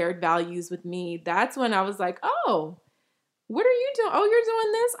and shared values with me, that's when I was like, oh, what are you doing? Oh, you're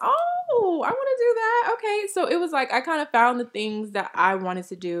doing this? Oh, I want to do that. Okay. So it was like, I kind of found the things that I wanted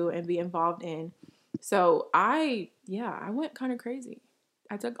to do and be involved in. So I went kind of crazy.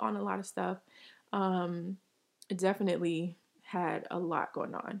 I took on a lot of stuff. Definitely had a lot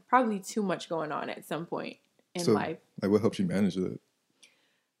going on. Probably too much going on at some point in life. Like what helps you manage that?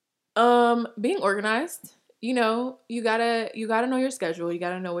 Being organized. You gotta know your schedule. You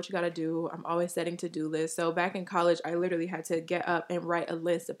gotta know what you gotta do. I'm always setting to-do lists. So back in college, I literally had to get up and write a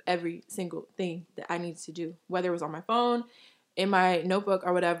list of every single thing that I needed to do, whether it was on my phone, in my notebook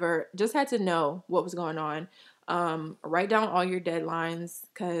or whatever. Just had to know what was going on. Write down all your deadlines,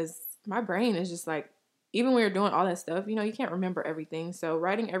 because my brain is just like, even when you're doing all that stuff, you can't remember everything. So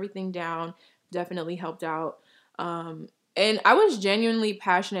writing everything down definitely helped out. And I was genuinely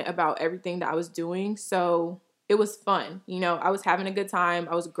passionate about everything that I was doing. So it was fun. I was having a good time.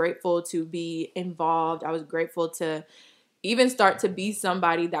 I was grateful to be involved. I was grateful to even start to be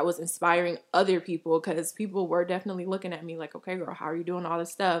somebody that was inspiring other people, because people were definitely looking at me like, okay, girl, how are you doing all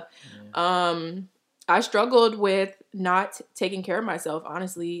this stuff? Yeah. I struggled with not taking care of myself,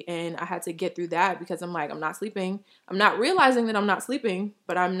 honestly, and I had to get through that because I'm like, I'm not sleeping. I'm not realizing that I'm not sleeping,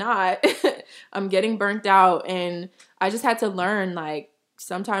 but I'm not. I'm getting burnt out, and I just had to learn, like,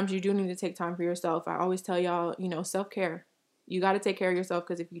 sometimes you do need to take time for yourself. I always tell y'all, self-care. You got to take care of yourself,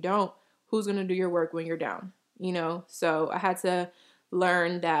 because if you don't, who's going to do your work when you're down? So I had to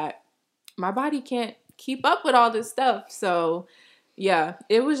learn that my body can't keep up with all this stuff. So yeah,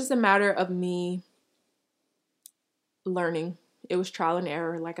 it was just a matter of me learning. It was trial and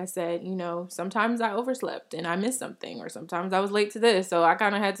error. Like I said, sometimes I overslept and I missed something, or sometimes I was late to this. So I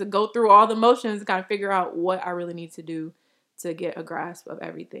kind of had to go through all the motions and kind of figure out what I really need to do to get a grasp of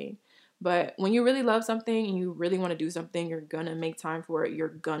everything. But when you really love something and you really want to do something, you're going to make time for it. You're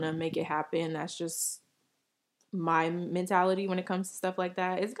going to make it happen. That's just my mentality when it comes to stuff like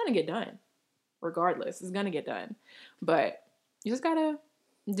that. It's going to get done regardless. It's going to get done. But you just got to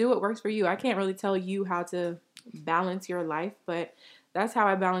do what works for you. I can't really tell you how to balance your life, but that's how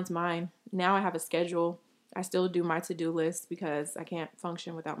I balance mine. Now I have a schedule. I still do my to-do list because I can't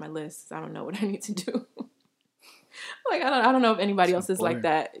function without my lists. I don't know what I need to do. Like, I don't know if anybody else is like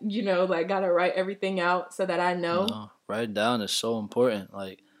that, like gotta write everything out so that I know. No, write down is so important.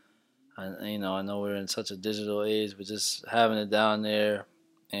 Like, I know we're in such a digital age, but just having it down there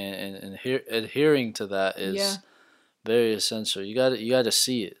and adhering to that is very essential. You got to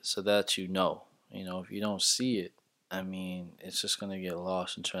see it so that you know. If you don't see it, I mean, it's just going to get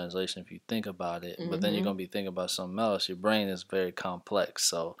lost in translation if you think about it. Mm-hmm. But then you're going to be thinking about something else. Your brain is very complex.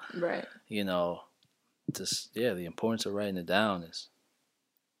 So, right. The importance of writing it down is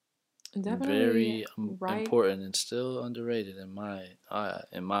Definitely very write important and still underrated in my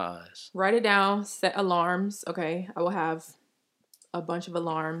eyes. write it down. Set alarms. Okay, I will have a bunch of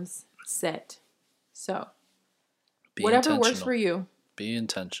alarms set. So Be whatever works intentional. for you. Be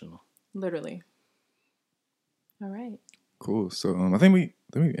intentional. Literally. All right. Cool. So I think we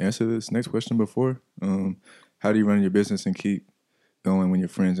answered this next question before. How do you run your business and keep going when your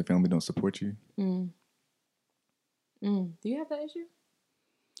friends and family don't support you? Do you have that issue?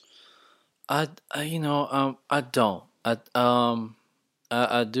 I don't.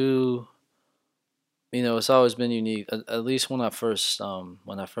 I do. It's always been unique. At least when I first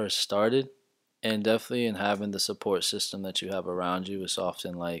started, and definitely in having the support system that you have around you, it's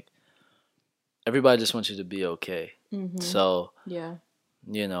often like everybody just wants you to be okay. So Yeah.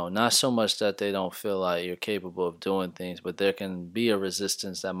 not so much that they don't feel like you're capable of doing things, but there can be a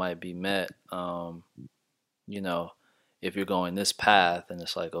resistance that might be met. If you're going this path, and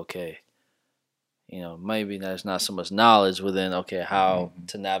it's like, okay, maybe there's not so much knowledge within, okay, how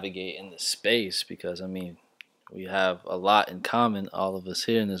to navigate in this space, because we have a lot in common, all of us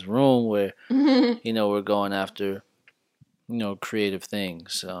here in this room, where we're going after creative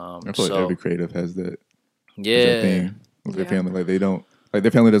things. I feel like every creative has that yeah thing with their family. Like they don't, like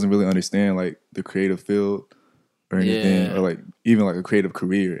their family doesn't really understand like the creative field or anything, or like even like a creative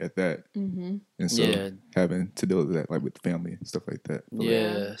career at that. And so having to deal with that, like with family and stuff like that.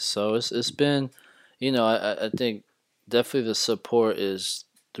 So it's been, I think definitely the support is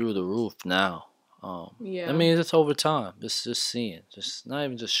through the roof now. It's over time. It's just seeing, just not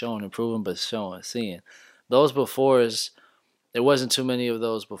even just showing improvement, but seeing. Those before us, there wasn't too many of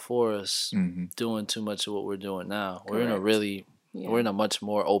those before us doing too much of what we're doing now. Correct. We're in a much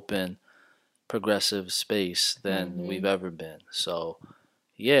more open, progressive space than we've ever been. So,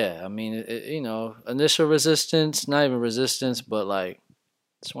 initial resistance, not even resistance, but like,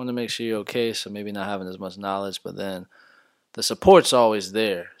 just want to make sure you're okay. So maybe not having as much knowledge, but then the support's always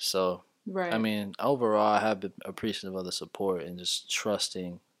there. So, right. Overall, I have been appreciative of the support and just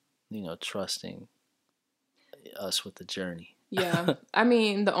trusting us with the journey. Yeah.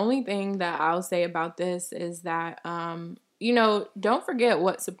 The only thing that I'll say about this is that, don't forget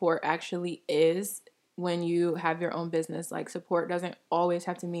what support actually is when you have your own business. Like, support doesn't always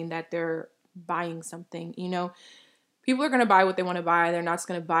have to mean that they're buying something. People are going to buy what they want to buy. They're not just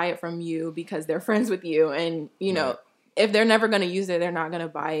going to buy it from you because they're friends with you. And, if they're never going to use it, they're not going to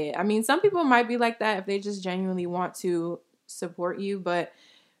buy it. Some people might be like that if they just genuinely want to support you, but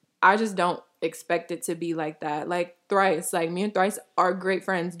I just don't expect it to be like that. Like Thrice, like me and Thrice are great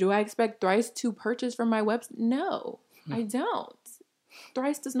friends. Do I expect Thrice to purchase from my website? No, I don't.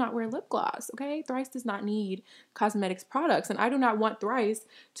 Thrice does not wear lip gloss, okay? Thrice does not need cosmetics products, and I do not want Thrice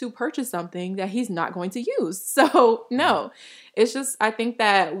to purchase something that he's not going to use. So, no. It's just, I think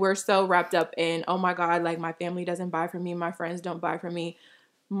that we're so wrapped up in, oh my God, like my family doesn't buy from me, my friends don't buy from me.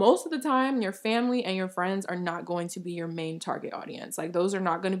 Most of the time, your family and your friends are not going to be your main target audience. Like, those are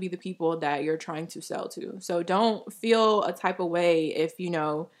not going to be the people that you're trying to sell to. So don't feel a type of way if,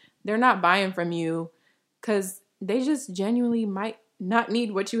 they're not buying from you, because they just genuinely might not need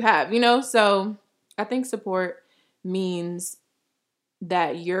what you have, So I think support means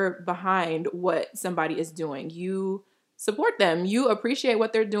that you're behind what somebody is doing. You support them. You appreciate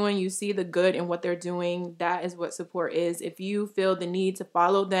what they're doing. You see the good in what they're doing. That is what support is. If you feel the need to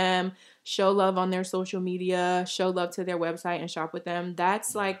follow them, show love on their social media, show love to their website and shop with them,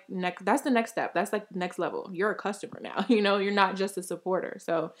 that's like that's the next step. That's like the next level. You're a customer now. You're not just a supporter.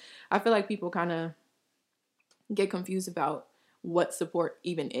 So I feel like people kind of get confused about what support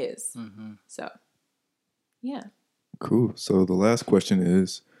even is. So, yeah. Cool. So the last question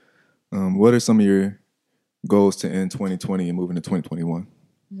is, what are some of your goals to end 2020 and move into 2021?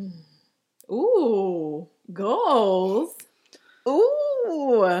 Ooh, goals.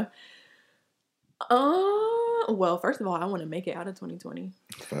 Ooh. Well, first of all, I want to make it out of 2020.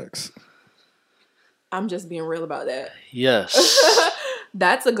 Facts. I'm just being real about that. Yes.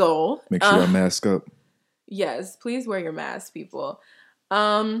 That's a goal. Make sure you mask up. Yes, please wear your mask, people.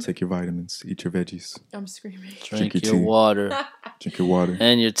 Take your vitamins. Eat your veggies. I'm screaming. Drink your water. Drink your water.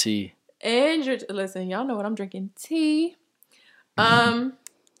 And your tea. Listen, y'all know what I'm drinking. Tea.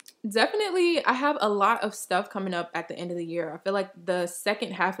 Definitely, I have a lot of stuff coming up at the end of the year. I feel like the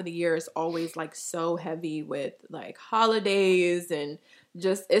second half of the year is always like so heavy with like holidays and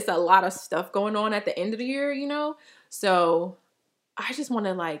just, it's a lot of stuff going on at the end of the year, So I just want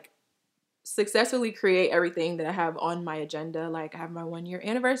to like successfully create everything that I have on my agenda. Like I have my 1 year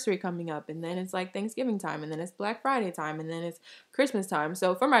anniversary coming up, and then it's like Thanksgiving time, and then it's Black Friday time, and then it's Christmas time.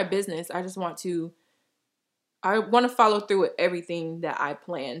 So for my business, I just want to I want to follow through with everything that I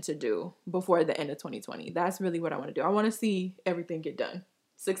plan to do before the end of 2020. That's really what I want to do. I want to see everything get done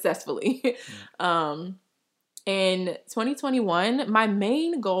successfully. In 2021, my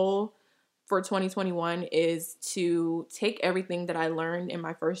main goal for 2021 is to take everything that I learned in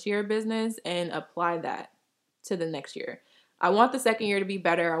my first year of business and apply that to the next year. I want the second year to be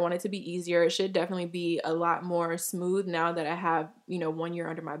better. I want it to be easier. It should definitely be a lot more smooth now that I have, 1 year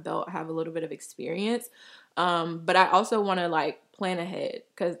under my belt, I have a little bit of experience. But I also want to like plan ahead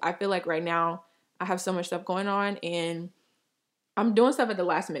because I feel like right now I have so much stuff going on and I'm doing stuff at the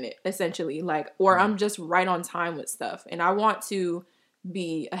last minute, essentially, or I'm just right on time with stuff. And I want to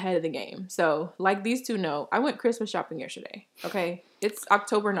be ahead of the game. So like these two know, I went Christmas shopping yesterday. Okay. It's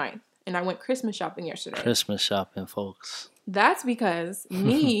October 9th and I went Christmas shopping yesterday. Christmas shopping, folks. That's because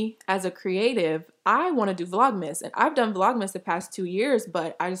me as a creative, I want to do Vlogmas and I've done Vlogmas the past 2 years,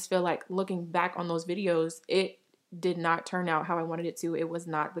 but I just feel like looking back on those videos, it did not turn out how I wanted it to. It was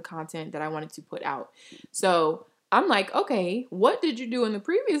not the content that I wanted to put out. So I'm like, okay, what did you do in the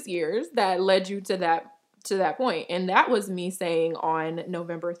previous years that led you to that point? And that was me saying on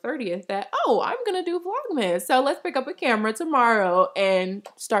November 30th that, oh, I'm going to do Vlogmas. So let's pick up a camera tomorrow and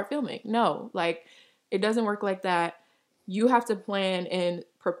start filming. No, like it doesn't work like that. You have to plan and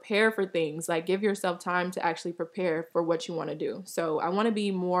prepare for things. Like give yourself time to actually prepare for what you want to do. So I want to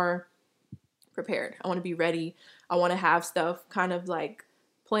be more prepared. I want to be ready. I want to have stuff kind of like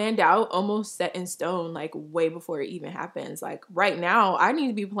planned out, almost set in stone, like way before it even happens. Like right now, I need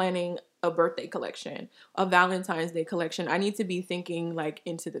to be planning a birthday collection, a Valentine's Day collection. I need to be thinking like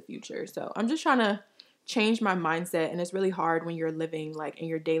into the future. So I'm just trying to change my mindset. And it's really hard when you're living like in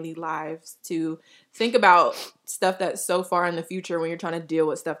your daily lives to think about stuff that's so far in the future when you're trying to deal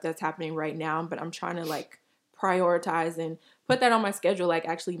with stuff that's happening right now. But I'm trying to like prioritize and put that on my schedule, like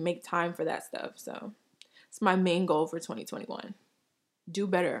actually make time for that stuff. So it's my main goal for 2021. Do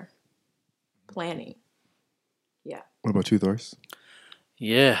better planning. Yeah. What about you, Thars?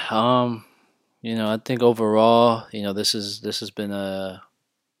 Yeah. I think overall, this has been a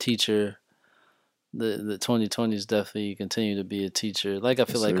teacher. The 2020 is definitely continue to be a teacher. Like I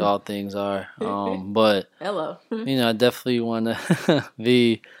feel like all things are. But hello. I definitely want to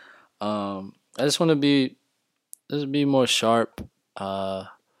be. I just want to be more sharp. I've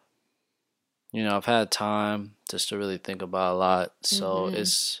had time just to really think about a lot. So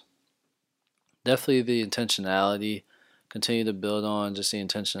it's definitely the intentionality, continue to build on just the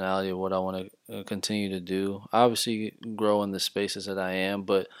intentionality of what I want to continue to do. Obviously grow in the spaces that I am,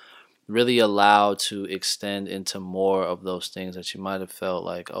 but really allow to extend into more of those things that you might have felt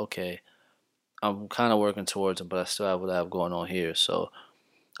like, okay, I'm kind of working towards them, but I still have what I have going on here. So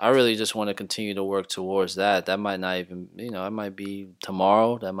I really just want to continue to work towards that. That might not even, it might be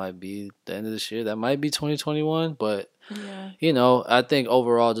tomorrow. That might be the end of this year. That might be 2021. But, I think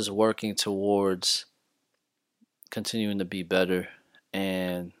overall just working towards continuing to be better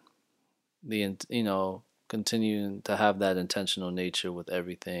and, continuing to have that intentional nature with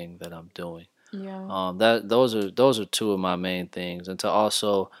everything that I'm doing. Yeah. Those are two of my main things. And to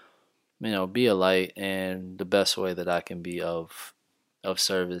also, be a light in the best way that I can be of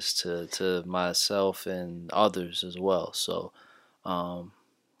service to myself and others as well. So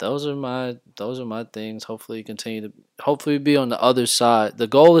those are my things. Hopefully be on the other side. The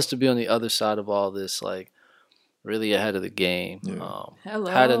goal is to be on the other side of all this, like really ahead of the game.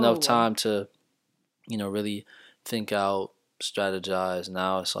 Hello. Had enough time to really think out, strategize.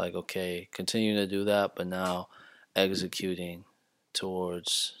 Now it's like, okay, continue to do that, but now executing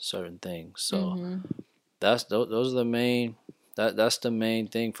towards certain things. So those are the main. That's the main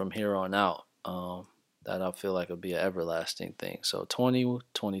thing from here on out, that I feel like will be an everlasting thing. So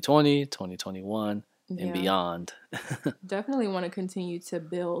 2020, 2021, and beyond. Definitely want to continue to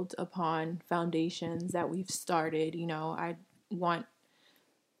build upon foundations that we've started. I want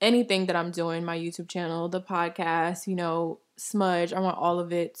anything that I'm doing, my YouTube channel, the podcast, Smudge, I want all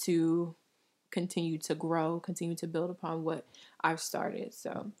of it to continue to grow, continue to build upon what I've started.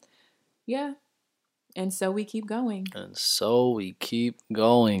 So, yeah. And so we keep going.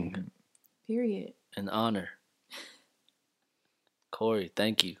 Period. An honor. Corey,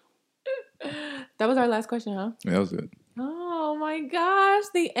 thank you. That was our last question, huh? Yeah, that was it. Oh my gosh,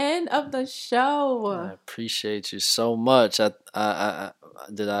 the end of the show. I appreciate you so much. Did I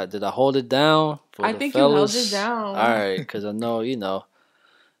hold it down for I the think fellas? You held it down. All right, because I know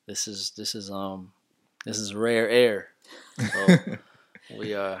this is rare air. So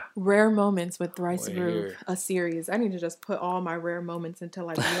we are Rare Moments with Thrice Groove, a series. I need to just put all my rare moments into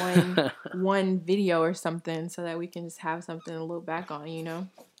like one video or something so that we can just have something to look back on,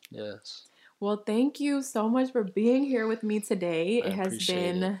 Yes. Well, thank you so much for being here with me today. I It has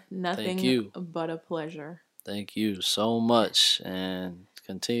appreciate been it. nothing Thank you. but a pleasure. Thank you so much, and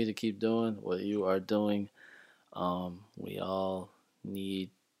continue to keep doing what you are doing. We all need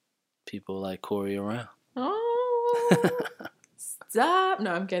people like Corey around. Oh, stop.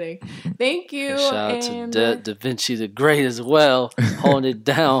 No, I'm kidding. Thank you. And shout out and to Da Vinci the Great as well, holding it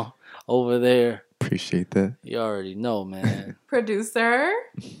down over there. Appreciate that. You already know, man. producer.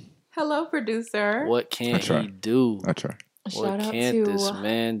 Hello, producer. What can't he do? I try. What Shout out can't to this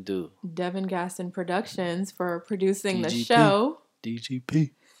man do? Devin Gaston Productions for producing the DGP. show.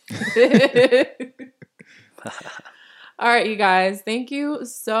 DGP. All right, you guys, thank you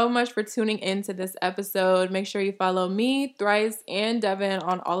so much for tuning into this episode. Make sure you follow me, Thrice, and Devin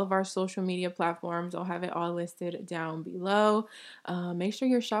on all of our social media platforms. I'll have it all listed down below. Make sure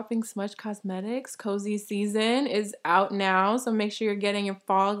you're shopping Smudge Cosmetics. Cozy season is out now, so make sure you're getting your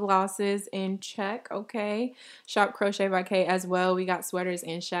fall glosses in check, okay? Shop Crochet by K as well. We got sweaters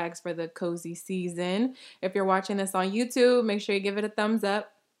and shags for the cozy season. If you're watching this on YouTube, make sure you give it a thumbs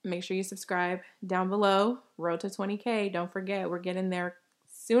up. Make sure you subscribe down below. Road to 20K. Don't forget, we're getting there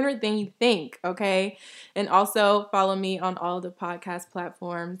sooner than you think, okay? And also follow me on all the podcast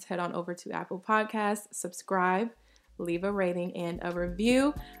platforms. Head on over to Apple Podcasts, subscribe, leave a rating and a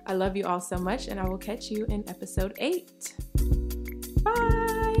review. I love you all so much, and I will catch you in episode 8. Bye.